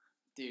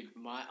 Dude,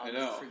 I'll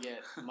never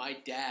forget. My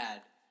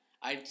dad...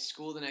 I had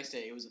school the next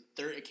day.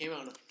 It came out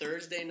on a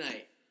Thursday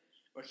night.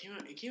 Or it came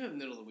out in the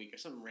middle of the week or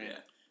something random.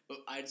 Yeah. But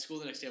I had school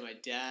the next day. My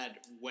dad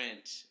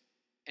went...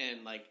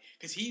 And, like,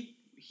 because it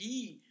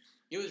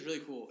was really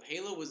cool.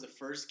 Halo was the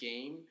first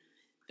game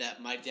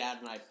that my dad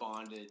and I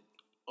bonded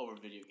over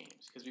video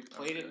games. Because we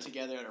played it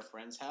together at our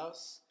friend's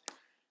house.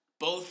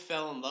 Both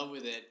fell in love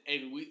with it.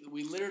 And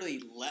we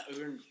literally we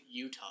were in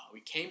Utah. We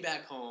came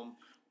back home.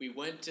 We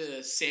went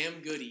to Sam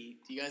Goody.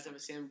 Do you guys have a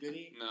Sam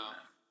Goody? No.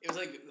 It was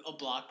like a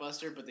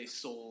Blockbuster, but they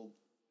sold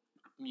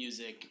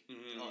music.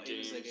 It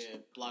was like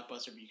a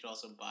Blockbuster, but you could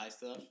also buy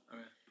stuff.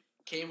 Okay.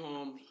 Came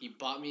home. He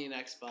bought me an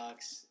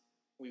Xbox.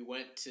 We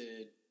went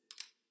to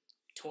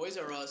Toys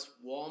R Us,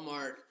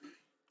 Walmart,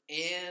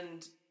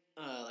 and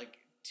a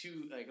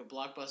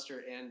Blockbuster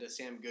and a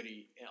Sam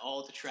Goody,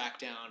 all to track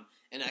down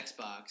an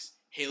Xbox,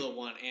 Halo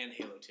 1 and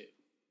Halo 2.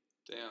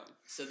 Damn.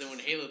 So then when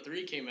Halo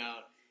 3 came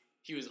out,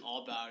 he was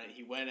all about it.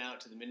 He went out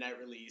to the midnight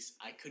release.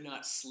 I could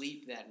not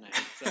sleep that night.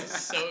 So I was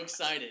so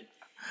excited.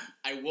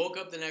 I woke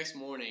up the next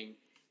morning,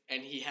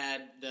 and he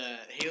had the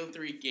Halo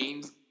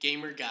 3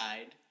 gamer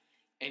guide,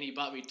 and he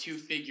bought me 2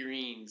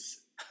 figurines.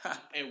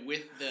 And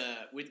with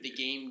the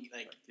game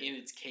in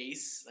its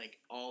case,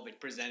 all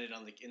presented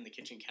in the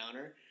kitchen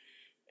counter,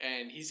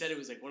 and he said it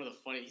was one of the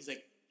funny. He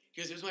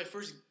goes, it was my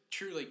first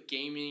true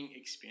gaming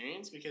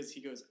experience because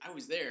he goes, I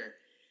was there,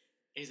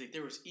 and he's like,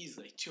 there was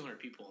easily 200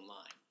 people in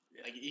line.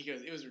 Yeah. He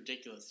goes, it was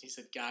ridiculous. He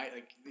said,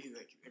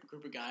 a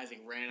group of guys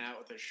ran out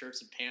with their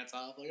shirts and pants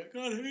off, I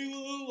got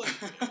Halo.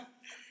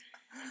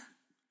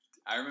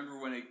 I remember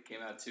when it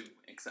came out too.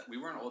 Except we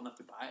weren't old enough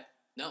to buy it.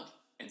 No.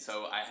 And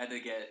so I had to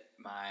get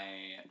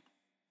my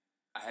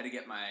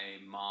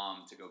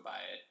mom to go buy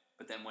it.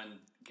 But then when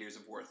Gears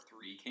of War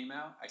 3 came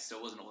out, I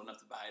still wasn't old enough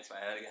to buy it, so I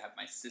had to have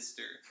my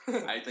sister.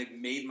 I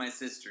made my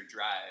sister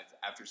drive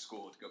after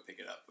school to go pick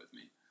it up with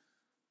me.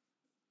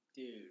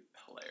 Dude,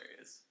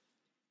 hilarious.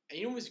 And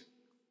you know what was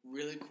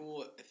really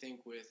cool? I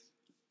think with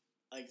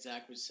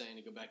Zach was saying,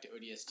 to go back to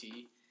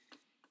ODST,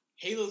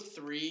 Halo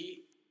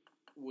 3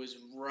 was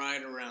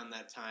right around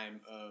that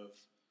time of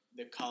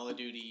the Call of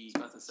Duty. I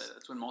was about to say,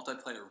 that's when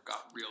multiplayer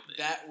got real big.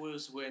 That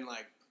was when,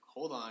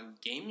 hold on,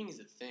 gaming is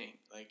a thing.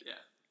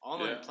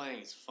 Online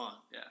playing is fun.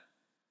 Yeah.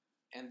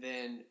 And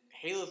then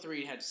Halo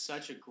 3 had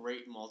such a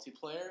great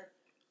multiplayer,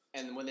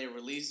 and when they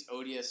released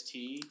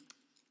ODST,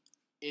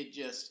 it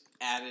just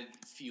added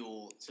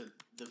fuel to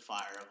the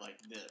fire of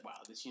wow,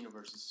 this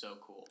universe is so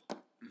cool.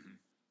 Mm-hmm.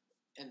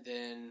 And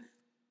then,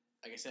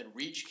 like I said,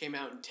 Reach came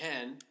out in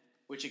 10,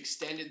 which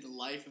extended the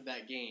life of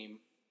that game,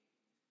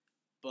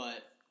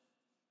 but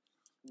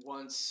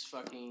once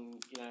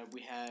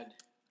we had...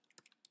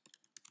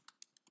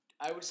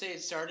 I would say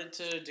it started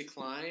to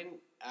decline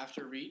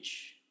after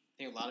Reach.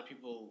 I think a lot of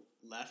people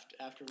left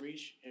after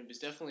Reach. And it was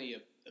definitely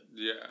a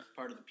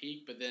part of the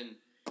peak. But then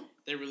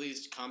they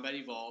released Combat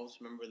Evolved.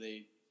 Remember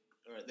the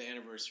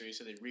anniversary,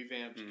 so they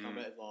revamped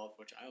Combat Evolved,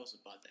 which I also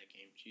bought that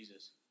game.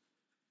 Jesus.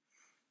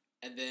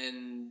 And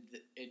then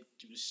it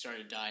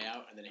started to die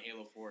out, and then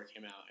Halo 4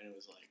 came out, and it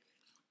was like,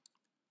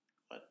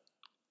 what?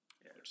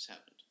 Yeah, what just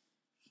happened?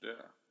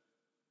 Yeah.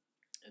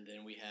 And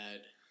then we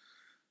had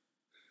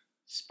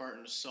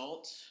Spartan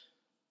Assault,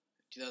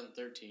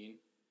 2013.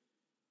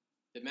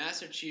 The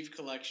Master Chief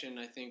Collection,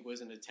 I think,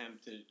 was an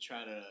attempt to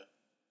try to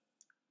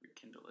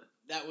rekindle it.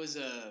 That was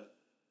a,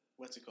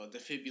 what's it called,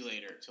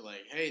 defibrillator to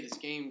like, hey, this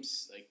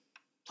game's like,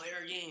 play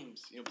our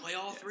games, play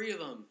all three of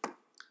them.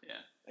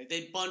 Yeah. Like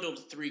they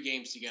bundled 3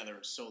 games together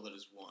and sold it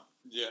as one.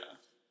 Yeah.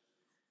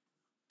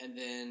 And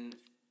then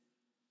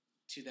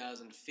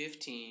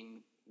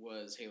 2015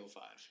 was Halo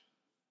 5.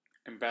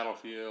 And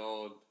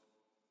Battlefield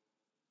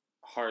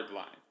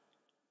Hardline.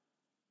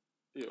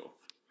 Ew.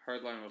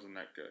 Hardline wasn't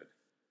that good.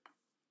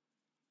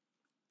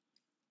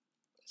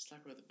 Let's talk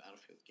about the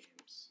Battlefield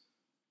games.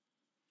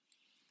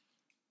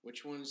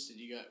 Which ones did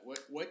you guys?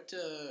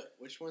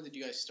 Which one did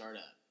you guys start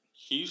at?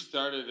 He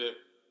started at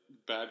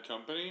Bad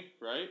Company,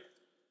 right?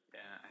 Yeah,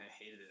 I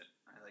hated it.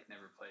 I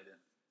never played it.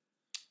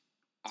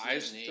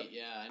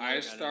 I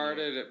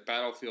started at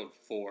Battlefield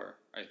 4,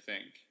 I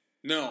think.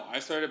 No, I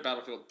started at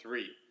Battlefield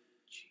 3.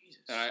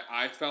 Jesus. And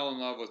I fell in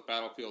love with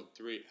Battlefield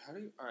 3.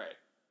 Alright.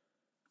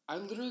 I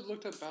literally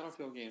looked at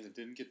Battlefield games and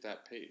didn't get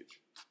that page.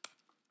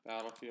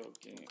 Battlefield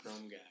games.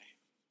 Chrome guy.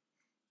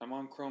 I'm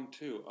on Chrome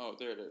too. Oh,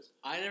 there it is.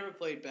 I never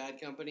played Bad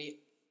Company.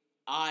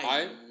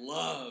 I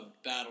loved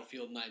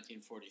Battlefield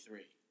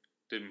 1943.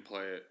 Didn't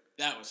play it.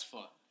 That was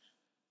fun.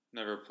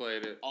 Never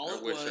played it. All I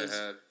it wish I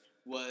had.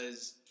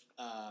 Was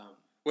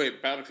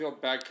wait, Battlefield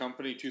Bad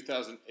Company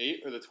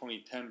 2008 or the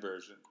 2010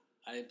 version?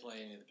 I didn't play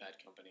any of the Bad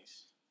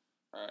Companies.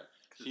 Alright.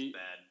 It's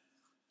bad.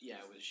 Yeah,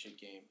 it was a shit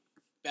game.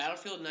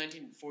 Battlefield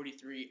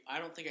 1943, I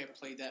don't think I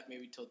played that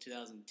maybe till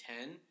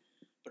 2010.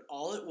 But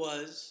all it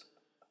was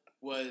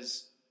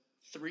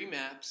 3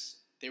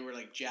 maps. They were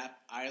like Jap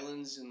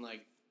islands in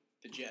like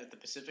the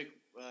Pacific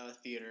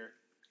theater,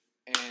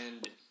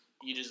 and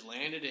you just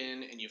landed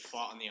in and you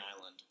fought on the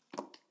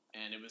island.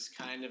 And it was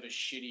kind of a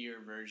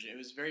shittier version. It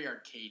was very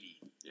arcadey.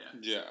 Yeah.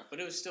 Yeah. But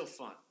it was still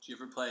fun. Did you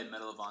ever play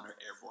Medal of Honor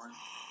Airborne?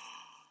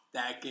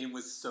 That game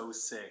was so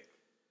sick.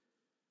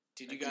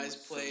 Did you guys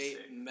play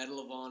Medal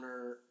of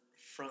Honor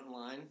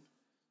Frontline?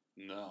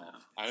 No.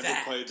 I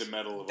never played the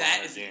Medal of Honor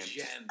games. That is a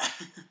gem.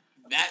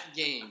 That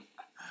game,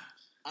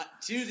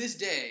 to this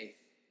day,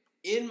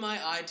 in my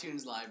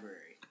iTunes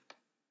library.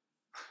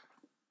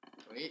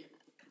 Wait.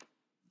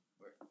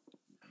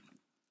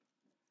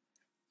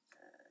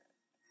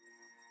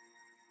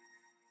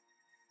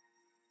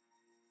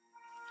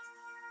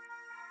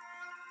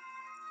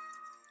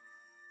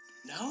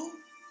 No?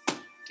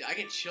 Dude, I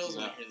get chills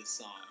when I hear this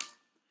song.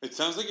 It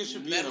sounds like it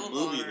should be in a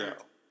movie, though.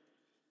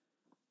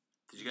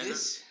 Did you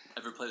guys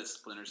ever play the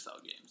Splinter Cell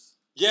games?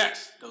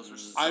 Yes! Those were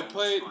so I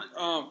played,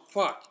 fun,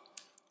 fuck.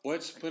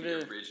 What Splinter?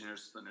 Like the original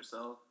Splinter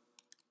Cell?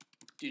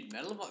 Dude,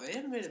 Medal of Honor, they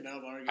haven't made a Medal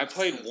of Honor game. I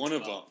played one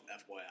of them.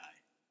 FYI.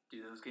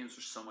 Dude, those games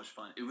were so much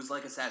fun. It was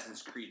like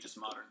Assassin's Creed, just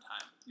modern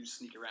time. You just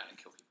sneak around and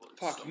kill people.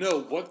 Fuck,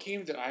 no. What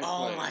game did I play?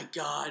 Oh my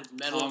god,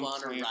 Medal of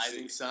Honor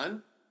Rising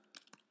Sun?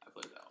 I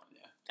played that one,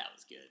 yeah. That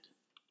was good.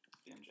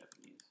 Damn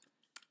Japanese.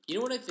 You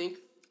know what I think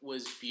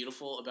was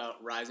beautiful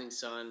about Rising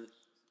Sun,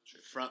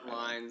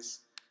 Frontlines?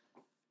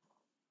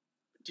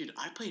 Dude,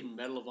 I played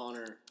Medal of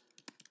Honor.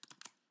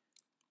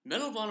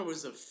 Medal of Honor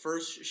was the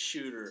first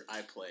shooter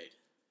I played.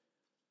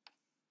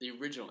 The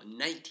original, in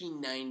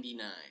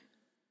 1999.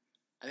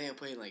 I think I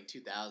played in like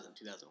 2000,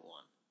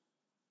 2001.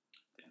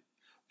 Damn.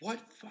 What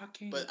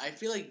fucking... But I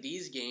feel like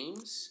these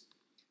games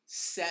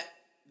set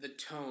the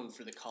tone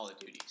for the Call of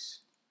Duties.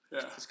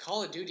 Yeah. Because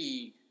Call of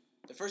Duty,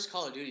 the first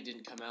Call of Duty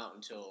didn't come out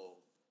until...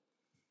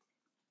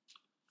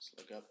 Let's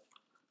look up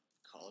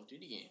Call of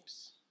Duty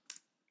games.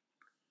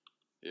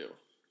 Ew.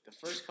 The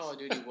first Call of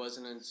Duty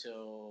wasn't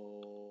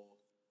until...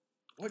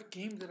 What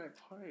game did I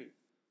play?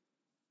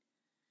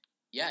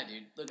 Yeah,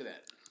 dude, look at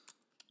that.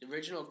 The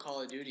original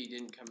Call of Duty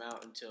didn't come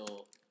out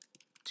until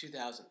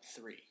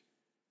 2003.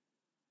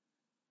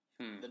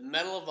 The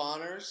Medal of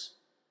Honors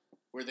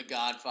were the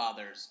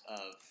godfathers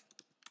of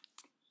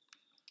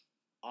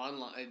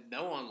online,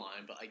 no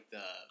online, but like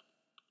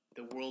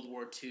the World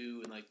War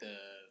II and like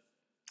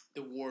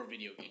the war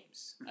video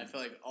games. I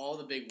feel like all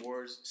the big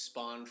wars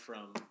spawned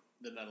from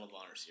the Medal of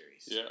Honor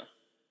series. Yeah.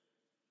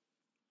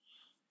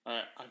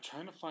 Alright, I'm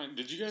trying to find...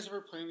 Did you guys ever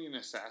play any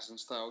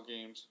Assassin-style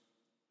games?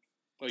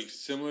 Like,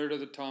 similar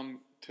to Tom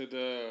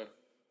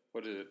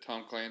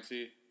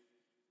Clancy?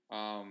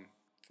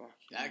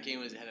 That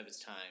game was ahead of its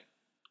time.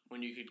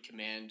 When you could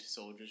command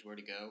soldiers where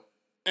to go.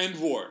 End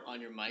War.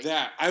 On your mic.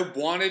 That. I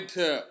wanted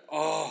to...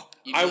 Oh,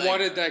 I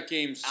wanted that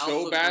game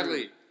so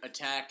badly. Group,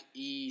 attack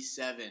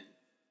E7.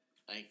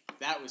 Like,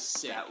 that was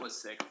sick. That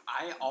was sick.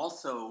 I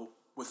also...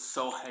 was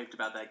so hyped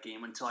about that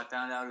game until I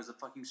found out it was a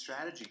fucking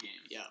strategy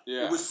game.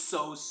 Yeah. It was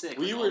so sick.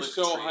 We were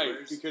so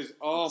hyped because,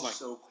 oh my...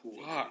 so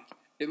cool. Fuck.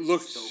 It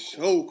looked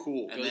so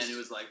cool. And then it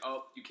was like,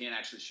 oh, you can't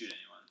actually shoot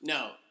anyone.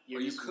 No. Or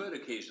you could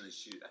occasionally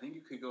shoot. I think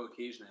you could go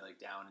occasionally like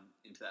down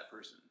into that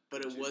person.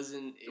 But it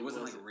wasn't. It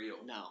wasn't like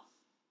real. No,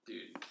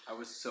 dude, I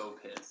was so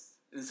pissed.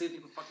 And the same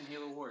thing with fucking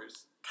Halo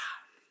Wars.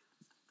 God,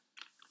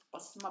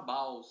 busting my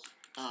balls.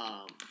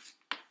 I'm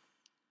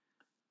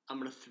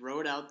gonna throw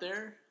it out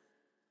there.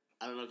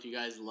 I don't know if you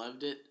guys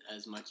loved it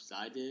as much as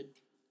I did.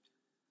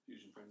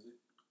 Fusion Frenzy.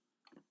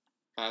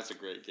 That's a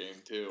great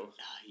game too.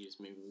 You just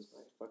made me lose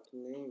my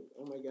fucking name.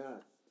 Oh my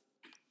god.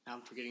 Now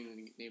I'm forgetting the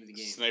name of the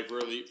game. Sniper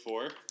Elite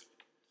 4?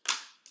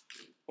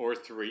 Or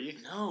 3?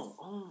 No.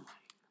 Oh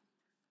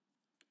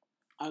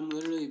my. I'm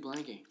literally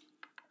blanking.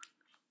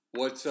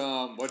 What's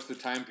the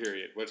time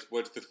period?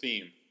 What's the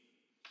theme?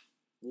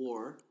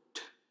 War.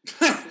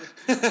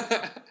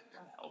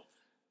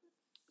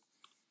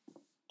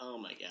 Oh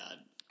my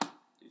god.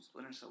 Dude,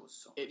 Splinter Cell was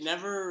so It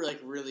never like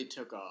really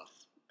took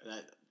off.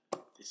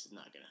 This is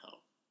not gonna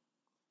help.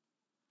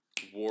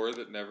 War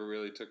that never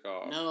really took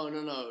off. No.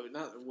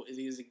 Not.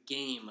 It was a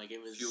game. Like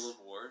it was. Fuel of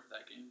War.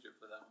 That game. Did you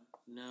play that one?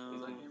 No. What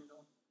was that game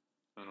called?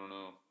 I don't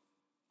know.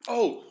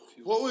 Oh,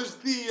 what was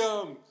the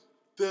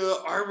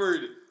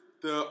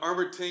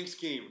armored tanks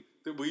game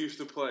that we used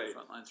to play?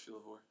 Frontlines Fuel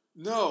of War.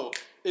 No,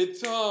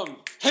 it's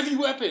Heavy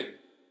Weapon.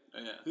 Oh,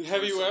 yeah. The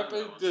Heavy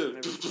Weapon.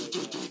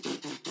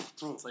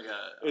 It's like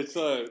It's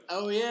a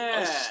Oh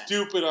yeah. a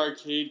stupid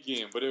arcade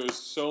game, but it was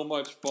so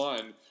much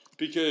fun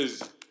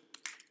because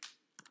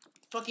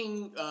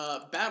Fucking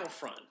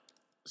Battlefront,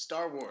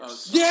 Star Wars. Oh,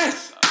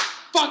 yes,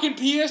 fucking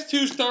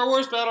PS2 Star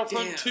Wars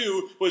Battlefront Damn.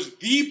 2 was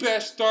the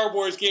best Star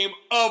Wars game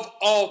of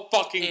all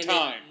fucking and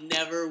time. it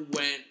never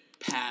went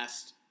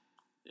past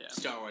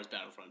Star Wars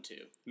Battlefront 2.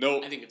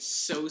 Nope. I think it's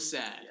so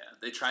sad. Yeah,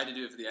 they tried to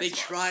do it for the Xbox. They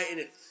tried and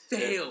it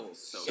failed.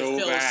 So it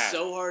fell bad.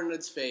 so hard in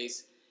its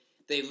face.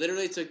 They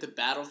literally took the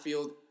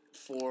Battlefield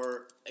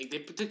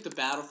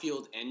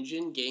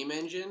game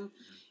engine,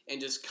 and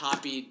just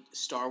copied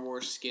Star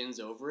Wars skins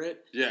over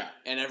it. Yeah.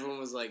 And everyone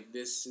was like,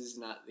 this is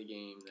not the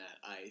game that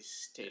I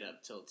stayed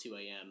up till 2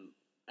 a.m.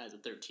 as a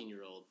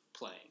 13-year-old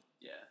playing.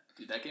 Yeah.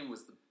 Dude, that game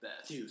was the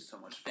best. Dude, it was so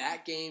much fun.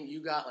 That game,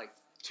 you got like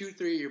 2-3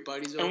 of your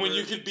buddies over. And when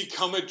you could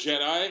become a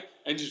Jedi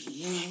and just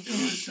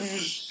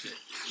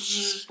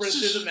sprint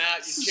through the map,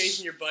 you're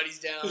chasing your buddies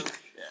down.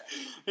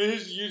 Yeah.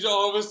 and you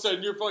all of a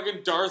sudden you're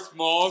fucking Darth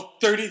Maul,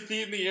 30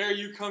 feet in the air,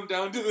 you come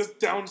down to this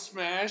down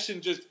smash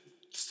and just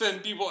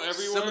send people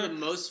everywhere. Some of the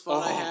most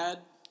fun I had,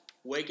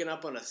 waking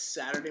up on a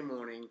Saturday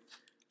morning,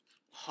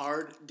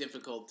 hard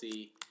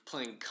difficulty,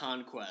 playing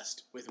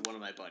Conquest with one of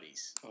my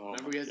buddies.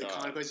 Remember we had the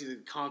Conquest, you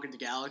conquered the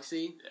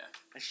galaxy? Yeah.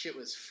 That shit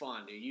was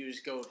fun, dude. You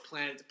just go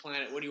planet to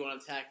planet. What do you want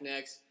to attack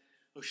next?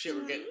 Oh shit,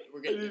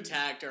 we're getting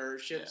attacked. Our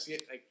ships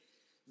get like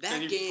that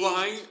and you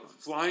game.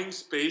 flying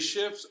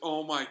spaceships.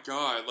 Oh my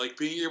god! Like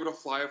being able to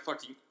fly a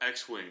fucking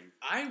X-wing.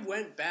 I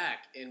went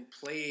back and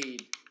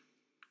played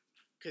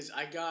because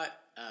I got.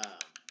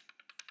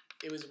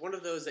 It was one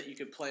of those that you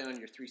could play on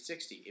your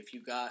 360 if you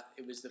got.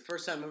 It was the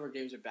first time ever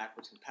games are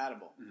backwards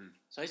compatible. Mm-hmm.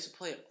 So I used to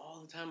play it all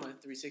the time on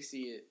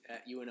 360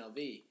 at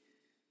UNLV,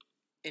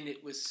 and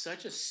it was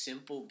such a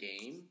simple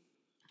game.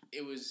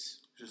 It was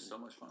just so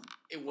much fun.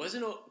 It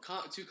wasn't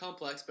too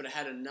complex, but it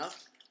had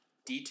enough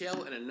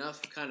detail and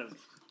enough kind of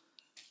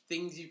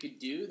things you could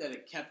do that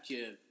it kept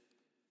you.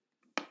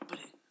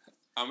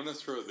 I'm gonna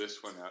throw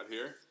this one out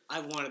here.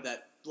 I wanted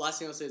that. Last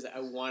thing I'll say is that I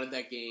wanted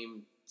that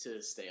game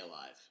to stay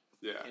alive.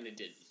 Yeah. And it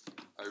didn't.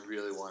 I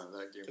really wanted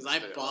that game. Because I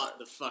bought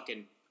the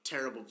fucking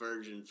terrible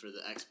version for the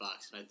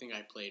Xbox, and I think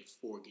I played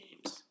 4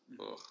 games.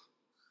 Ugh.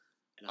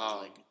 And I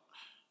was like,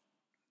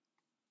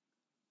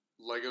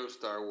 Lego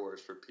Star Wars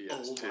for PS2.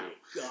 Oh my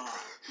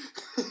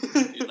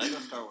god. Dude, Lego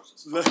Star Wars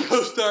was fun.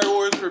 Lego Star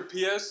Wars for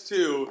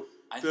PS2.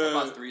 I think I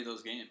bought 3 of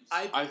those games.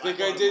 I think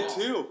I did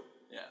too.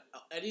 Yeah.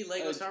 Any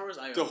Lego Star Wars?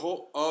 I the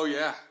whole. Oh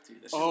yeah. Dude,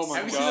 oh my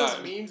god. Have you seen those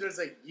memes where it's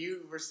like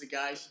you versus the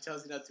guy she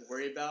tells you not to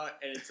worry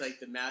about, and it's like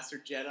the Master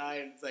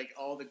Jedi, and it's like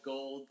all the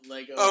gold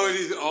Lego. Oh,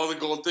 and all the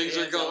gold things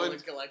are going. All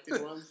the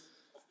collected ones.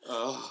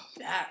 Oh,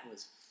 that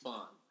was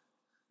fun.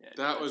 Yeah,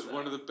 that was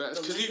one of the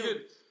best because you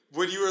could.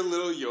 When you were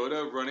little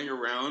Yoda running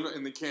around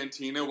in the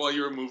cantina while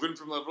you were moving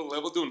from level to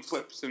level, doing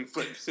flips and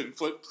flips and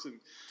flips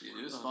and. Dude,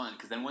 it was fun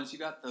because then once you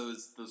got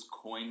those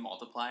coin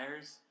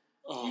multipliers.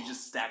 Oh. You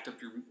just stacked up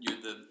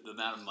the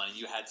amount of money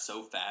you had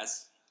so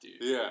fast,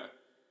 dude. Yeah.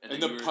 And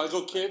the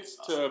puzzle kits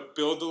to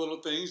build the little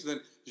things.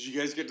 Then did you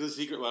guys get to the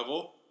secret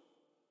level?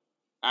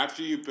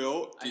 After you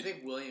built? I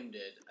think William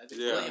did.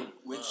 William,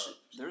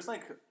 there's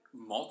like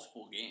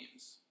multiple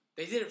games.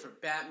 They did it for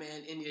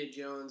Batman, Indiana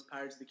Jones,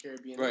 Pirates of the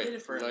Caribbean. Right. They did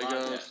it for Lego,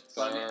 a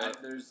lot. Yeah.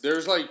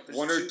 there's like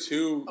one or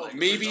two,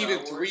 maybe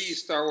even 3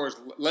 Star Wars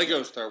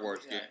Lego Star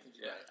Wars games.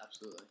 Yeah, right,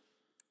 absolutely.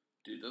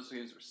 Dude, those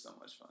games were so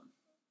much fun.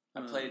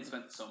 I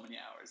spent so many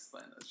hours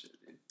playing that shit,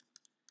 dude.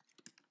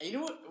 And you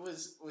know what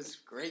was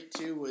great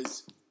too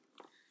was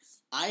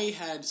I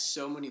had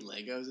so many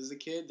Legos as a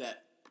kid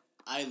that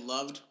I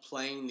loved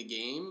playing the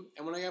game.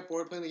 And when I got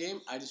bored playing the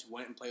game, I just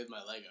went and played with my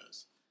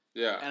Legos.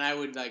 Yeah. And I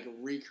would like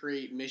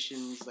recreate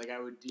missions, like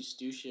I would just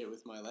do shit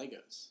with my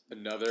Legos.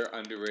 Another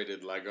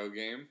underrated Lego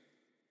game.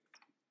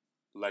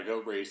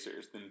 Lego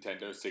Racers,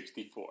 Nintendo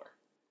 64.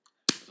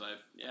 So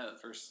the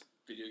first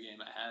video game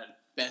I had.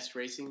 Best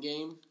racing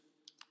game?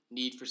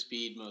 Need for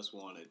Speed Most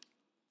Wanted.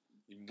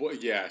 Well,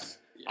 yes.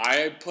 Yeah.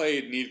 I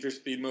played Need for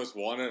Speed Most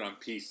Wanted on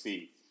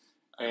PC.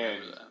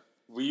 And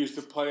we used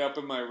to play up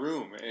in my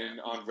room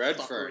on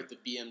Redfern. Fucker with the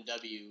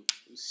BMW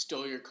who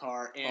stole your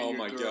car and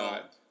your girl. Oh my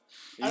god.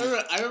 I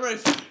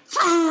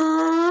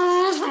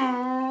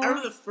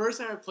remember the first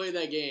time I played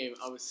that game,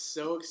 I was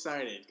so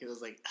excited because I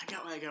was like, I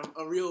got like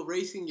a real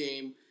racing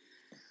game.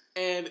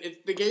 And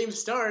the game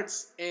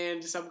starts,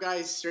 and some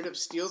guy straight up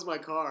steals my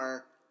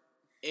car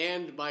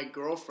and my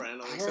girlfriend.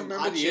 Like, I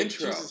remember the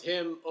intro. Chooses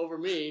him over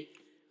me,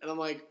 and I'm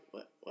like,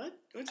 what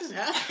just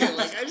happened?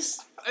 Like, I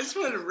just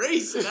wanted to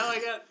race, and now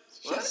I got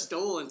shit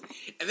stolen.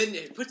 And then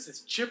it puts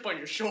this chip on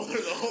your shoulder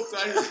the whole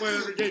time you're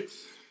playing every game.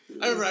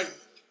 I remember,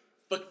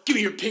 but give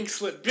me your pink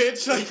slip,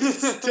 bitch. Like,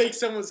 just take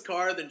someone's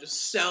car, then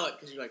just sell it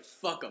because you're like,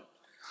 fuck them.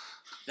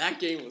 That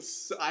game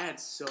was. I had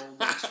so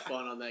much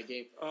fun on that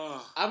game.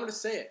 I'm gonna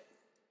say it.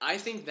 I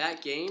think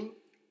that game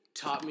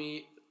taught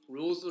me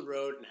rules of the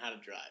road and how to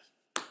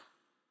drive.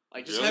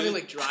 Like, just having,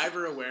 like,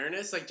 driver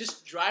awareness. Like,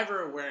 just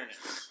driver awareness.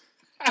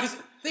 Because,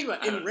 think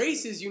about it. In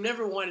races, you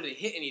never wanted to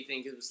hit anything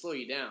because it would slow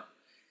you down.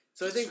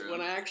 So I think when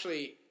I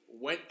actually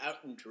went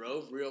out and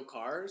drove real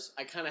cars,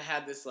 I kind of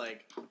had this,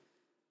 like,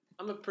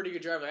 I'm a pretty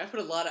good driver. Like, I put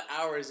a lot of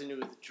hours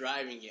into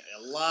driving it.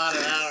 A lot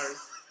of hours.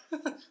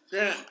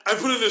 Yeah. I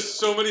put into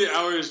so many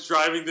hours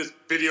driving this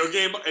video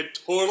game, it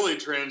totally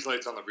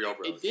translates on the real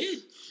road. It did.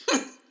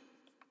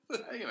 I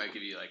think it might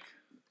give you, like,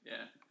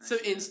 some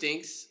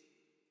instincts.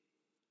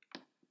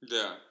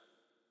 Yeah.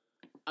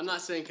 I'm not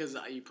saying because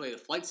you play the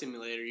flight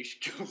simulator, you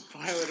should go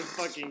pilot a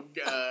fucking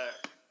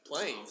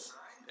plane.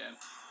 Yeah.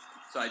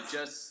 So I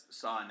just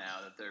saw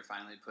now that they're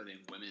finally putting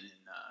women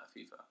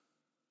in FIFA.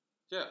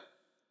 Yeah.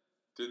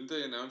 Didn't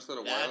they announce that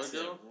a while ago? That's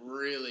a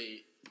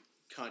really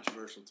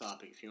controversial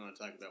topic if you want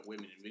to talk about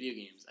women in video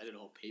games. I did a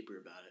whole paper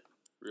about it.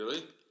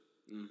 Really?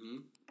 Mm-hmm.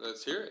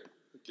 Let's hear it.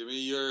 Give me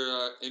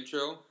your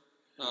intro.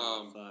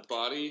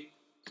 Body,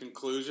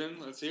 conclusion,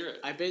 let's hear it.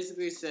 I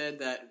basically said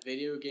that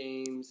video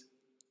games,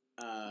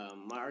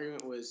 my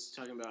argument was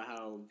talking about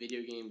how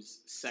video games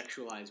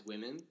sexualize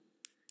women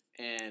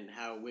and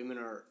how women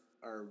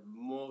are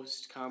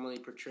most commonly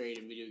portrayed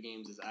in video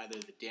games as either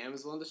the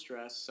damsel in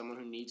distress, someone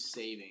who needs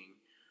saving,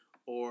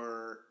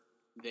 or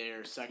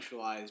they're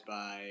sexualized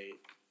by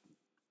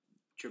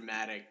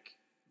dramatic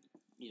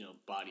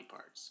body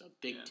parts. So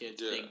big tits,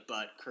 big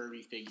butt,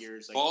 curvy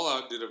figures. Like,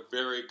 Fallout did a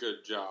very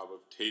good job of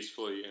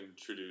tastefully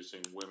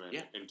introducing women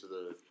into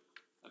the...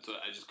 That's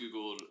what I just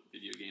Googled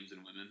video games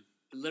and women.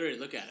 Literally,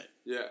 look at it.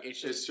 Yeah,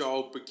 it's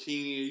all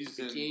bikinis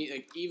and...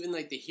 like, even,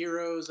 like, the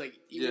heroes, like,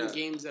 even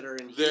games that are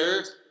in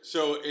here.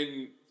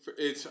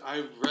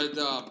 I read,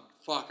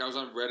 I was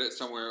on Reddit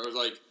somewhere, it was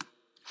like,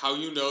 how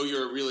you know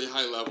you're a really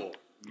high level.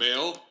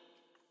 Male,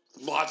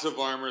 lots of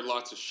armor,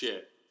 lots of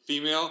shit.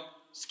 Female,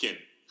 skin.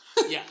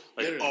 Yeah,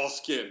 like literally. All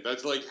skin.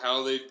 That's like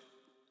how they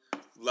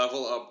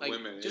level up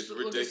women. It's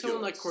ridiculous. Look at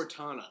someone like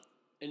Cortana,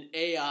 an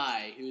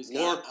AI who's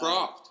Lara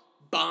Croft.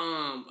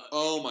 Bomb.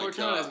 Oh my god.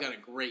 Cortana's got a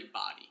great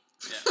body.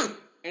 Yeah.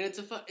 And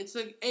it's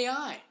an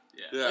AI.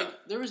 Yeah. Like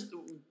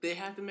they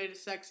have to make it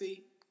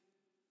sexy.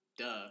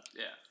 Duh.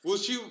 Yeah. Well,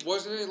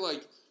 wasn't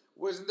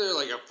there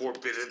like a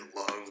forbidden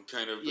love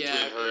kind of between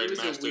her and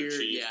Master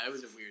Chief? Yeah, it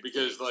was a weird.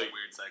 Because like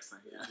weird sex thing.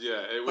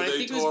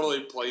 They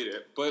totally played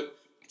it, but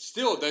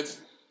still,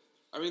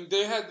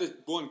 they had the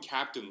one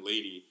captain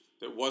lady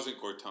that wasn't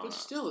Cortana. But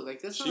still,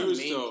 like, that's not a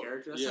main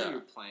character. That's not who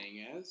you're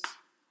playing as.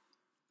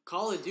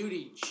 Call of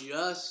Duty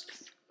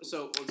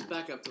So, let's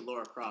back up to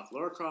Lara Croft.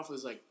 Lara Croft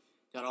was, like,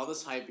 got all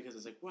this hype because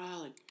it's like,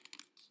 wow, like,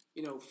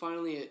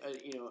 finally,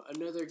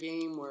 another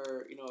game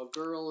where, a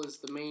girl is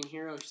the main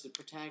hero. She's the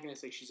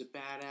protagonist. Like, she's a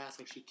badass.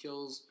 Like,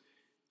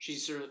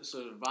 she's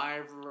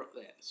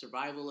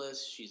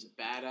survivalist. She's a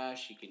badass.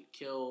 She can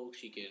kill.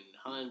 She can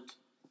hunt.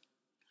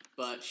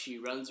 But she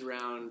runs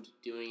around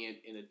doing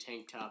it in a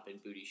tank top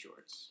and booty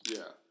shorts. Yeah.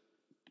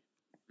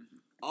 Mm-hmm.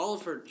 All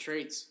of her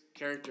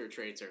character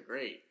traits are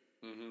great,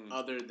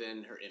 other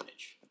than her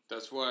image.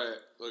 That's why,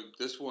 like,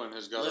 this one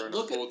has got her in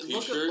a full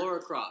t-shirt. Look at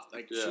Lara Croft.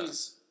 Like,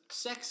 she's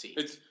sexy.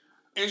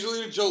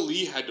 Angelina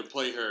Jolie had to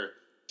play her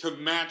to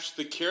match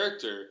the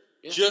character,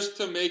 just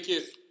to make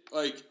it,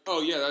 like,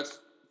 oh yeah, that's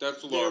Lara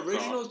Croft. The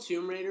original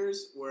Tomb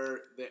Raiders,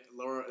 where they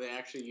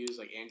actually use,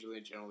 like,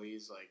 Angelina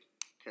Jolie's, like,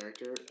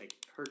 character, like,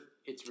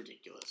 it's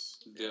ridiculous.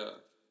 Yeah.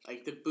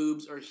 Like, the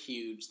boobs are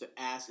huge. The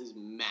ass is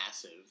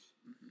massive.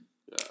 Mm-hmm.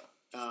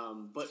 Yeah.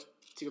 But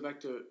to go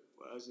back to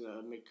what I was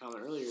going to make a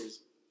comment earlier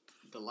is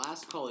the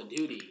last Call of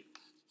Duty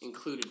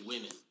included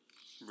women.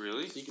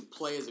 Really? So you could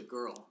play as a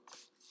girl.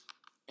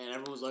 And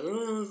everyone was like,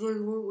 oh, it's like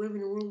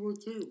women in World War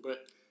II.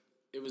 But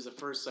it was the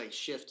first, like,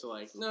 shift to,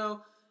 like,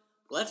 no,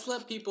 let's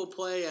let people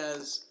play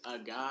as a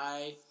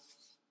guy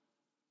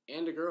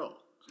and a girl.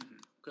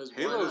 Because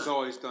Halo's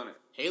always done it.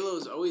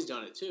 Halo's always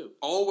done it, too.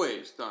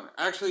 Always done it.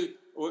 Actually,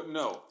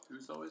 no.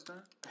 Who's always done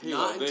it? Halo.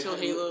 Not until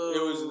Halo...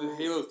 It was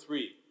Halo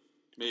 3.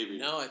 Maybe.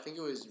 No, I think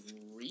it was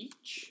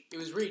Reach. It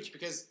was Reach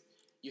because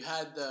you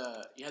had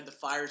the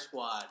Fire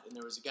Squad and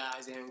there was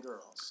guys and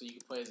girls, so you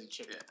could play as a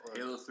chick. Yeah,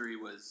 Halo 3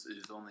 is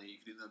only you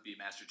could either be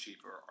Master Chief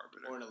or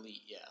Arbiter or an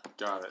elite. Yeah.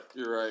 Got it.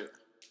 You're right.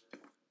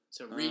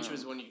 So Reach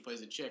was when you could play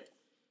as a chick,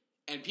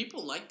 and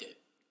people liked it.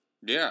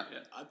 Yeah.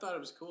 I thought it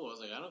was cool. I was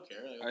like, I don't care.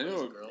 I know.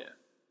 As a girl. Yeah.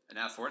 And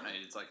now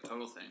Fortnite, it's like a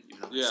total thing,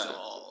 even though they still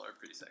all are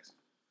pretty sexy.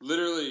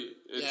 Literally,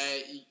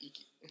 it's...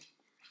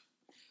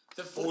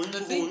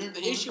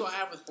 The issue I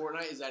have with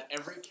Fortnite is that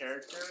every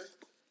character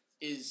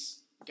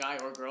is guy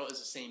or girl is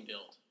the same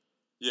build.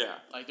 Yeah.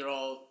 Like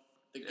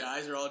the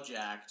guys are all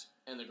jacked,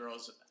 and the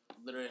girls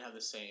literally have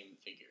the same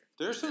figure.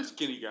 There's some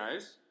skinny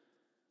guys.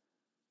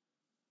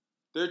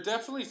 There are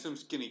definitely some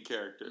skinny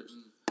characters.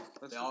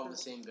 Mm-hmm. They all have the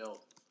same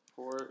build.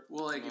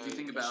 Well, like if you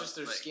think about, it's just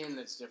their skin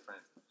that's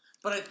different.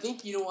 But I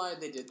think you know why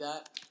they did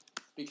that?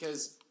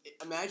 Because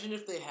imagine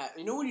if they had,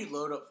 when you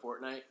load up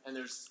Fortnite and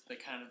there's the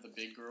kind of the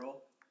big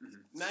girl.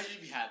 Mm-hmm. Imagine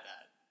if you had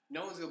that.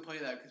 No one's gonna play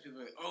that because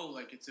people are like, oh,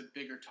 like it's a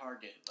bigger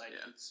target. Like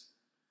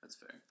that's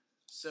fair.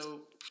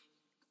 So,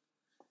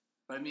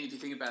 but I mean, if you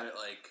think about it,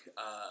 like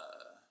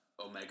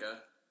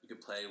Omega, you could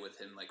play with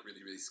him like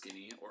really, really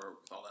skinny or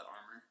with all that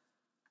armor.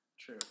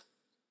 True.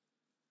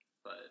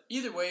 But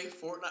either way,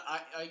 Fortnite.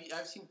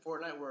 I've seen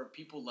Fortnite where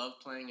people love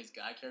playing as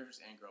guy characters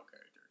and girl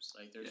characters.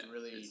 Like there's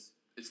really,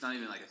 it's not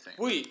even like a thing.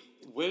 Wait,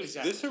 was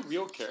this a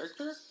real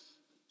character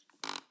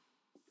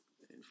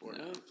in Fortnite?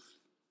 No.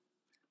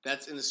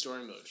 That's in the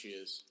story mode. She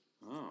is.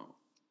 Oh.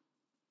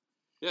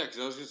 Yeah, because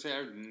I was gonna say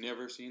I've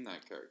never seen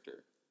that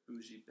character.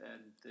 Bougie,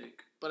 bad, and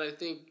thick. But I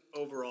think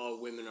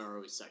overall, women are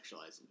always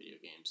sexualized in video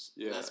games.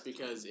 Yeah, that's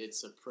because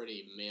it's a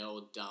pretty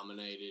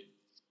male-dominated.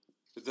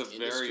 It's a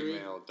very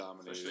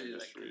male-dominated industry.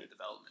 Especially like the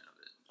development of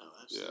it. Oh,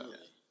 absolutely.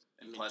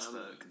 Yeah. And plus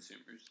the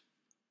consumers.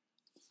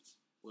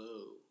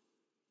 Whoa.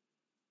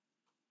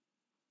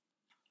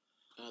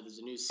 There's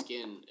a new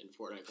skin in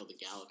Fortnite called the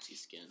Galaxy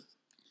skin.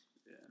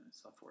 Yeah, I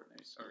saw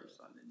Fortnite or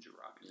saw Ninja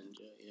Rocket.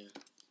 Ninja, yeah.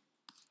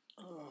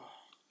 Oh.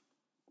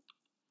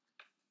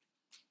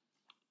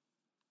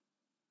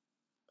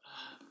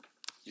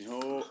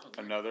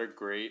 Another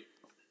great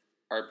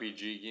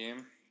RPG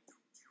game?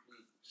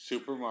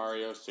 Super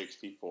Mario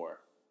 64.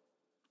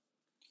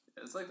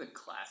 It's like the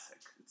classic.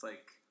 It's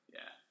like,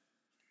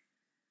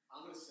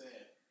 I'm going to say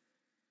it.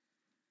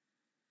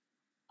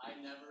 I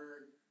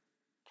never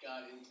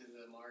got into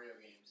the Mario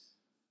games.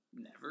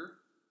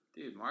 Never?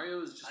 Dude,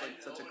 Mario is just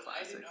such a classic.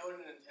 I didn't own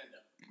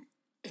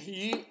a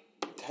Nintendo.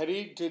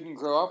 Teddy didn't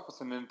grow up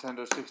with a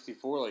Nintendo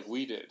 64 like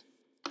we did.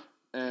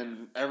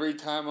 And every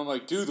time I'm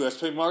like, dude, let's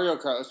play Mario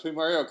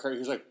Kart.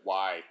 He's like,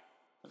 why?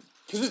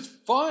 Because it's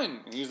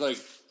fun. And he's like,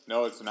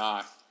 no, it's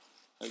not.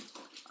 Like,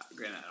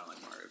 granted, I don't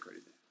like Mario Kart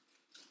either.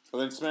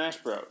 Well, then Smash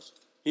Bros.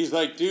 He's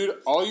like, dude,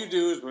 all you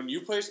do is when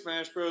you play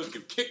Smash Bros,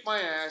 you kick my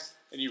ass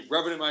and you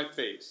rub it in my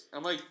face.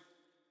 I'm like,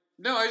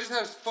 no, I just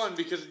have fun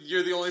because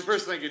you're the only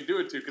person I can do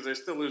it to because I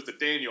still lose to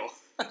Daniel.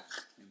 I'm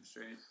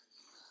straight.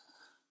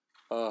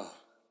 You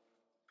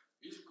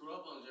just grew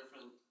up on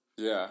different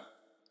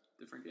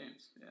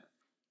games, yeah.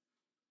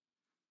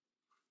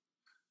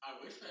 I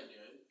wish I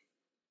did.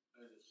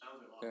 It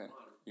sounds like a lot of fun.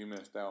 You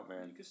missed out,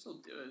 man. You can still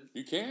do it.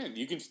 You can.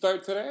 You can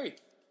start today.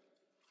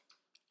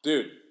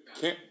 Dude,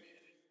 can't...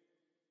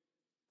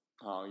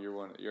 Oh,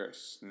 you're a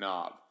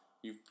snob.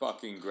 You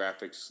fucking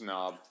graphic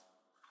snob.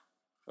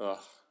 Ugh.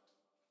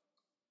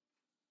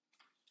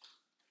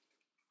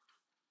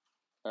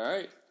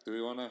 Alright. Do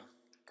we want to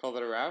call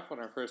that a wrap on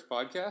our first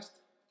podcast?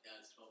 Yeah,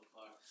 it's 12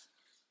 o'clock.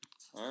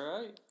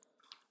 Alright.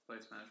 Play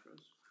Smash Bros.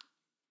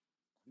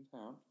 I'm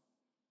down.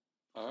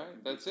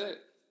 Alright, that's it.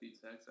 Beat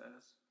Zach's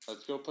ass.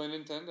 Let's go play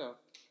Nintendo.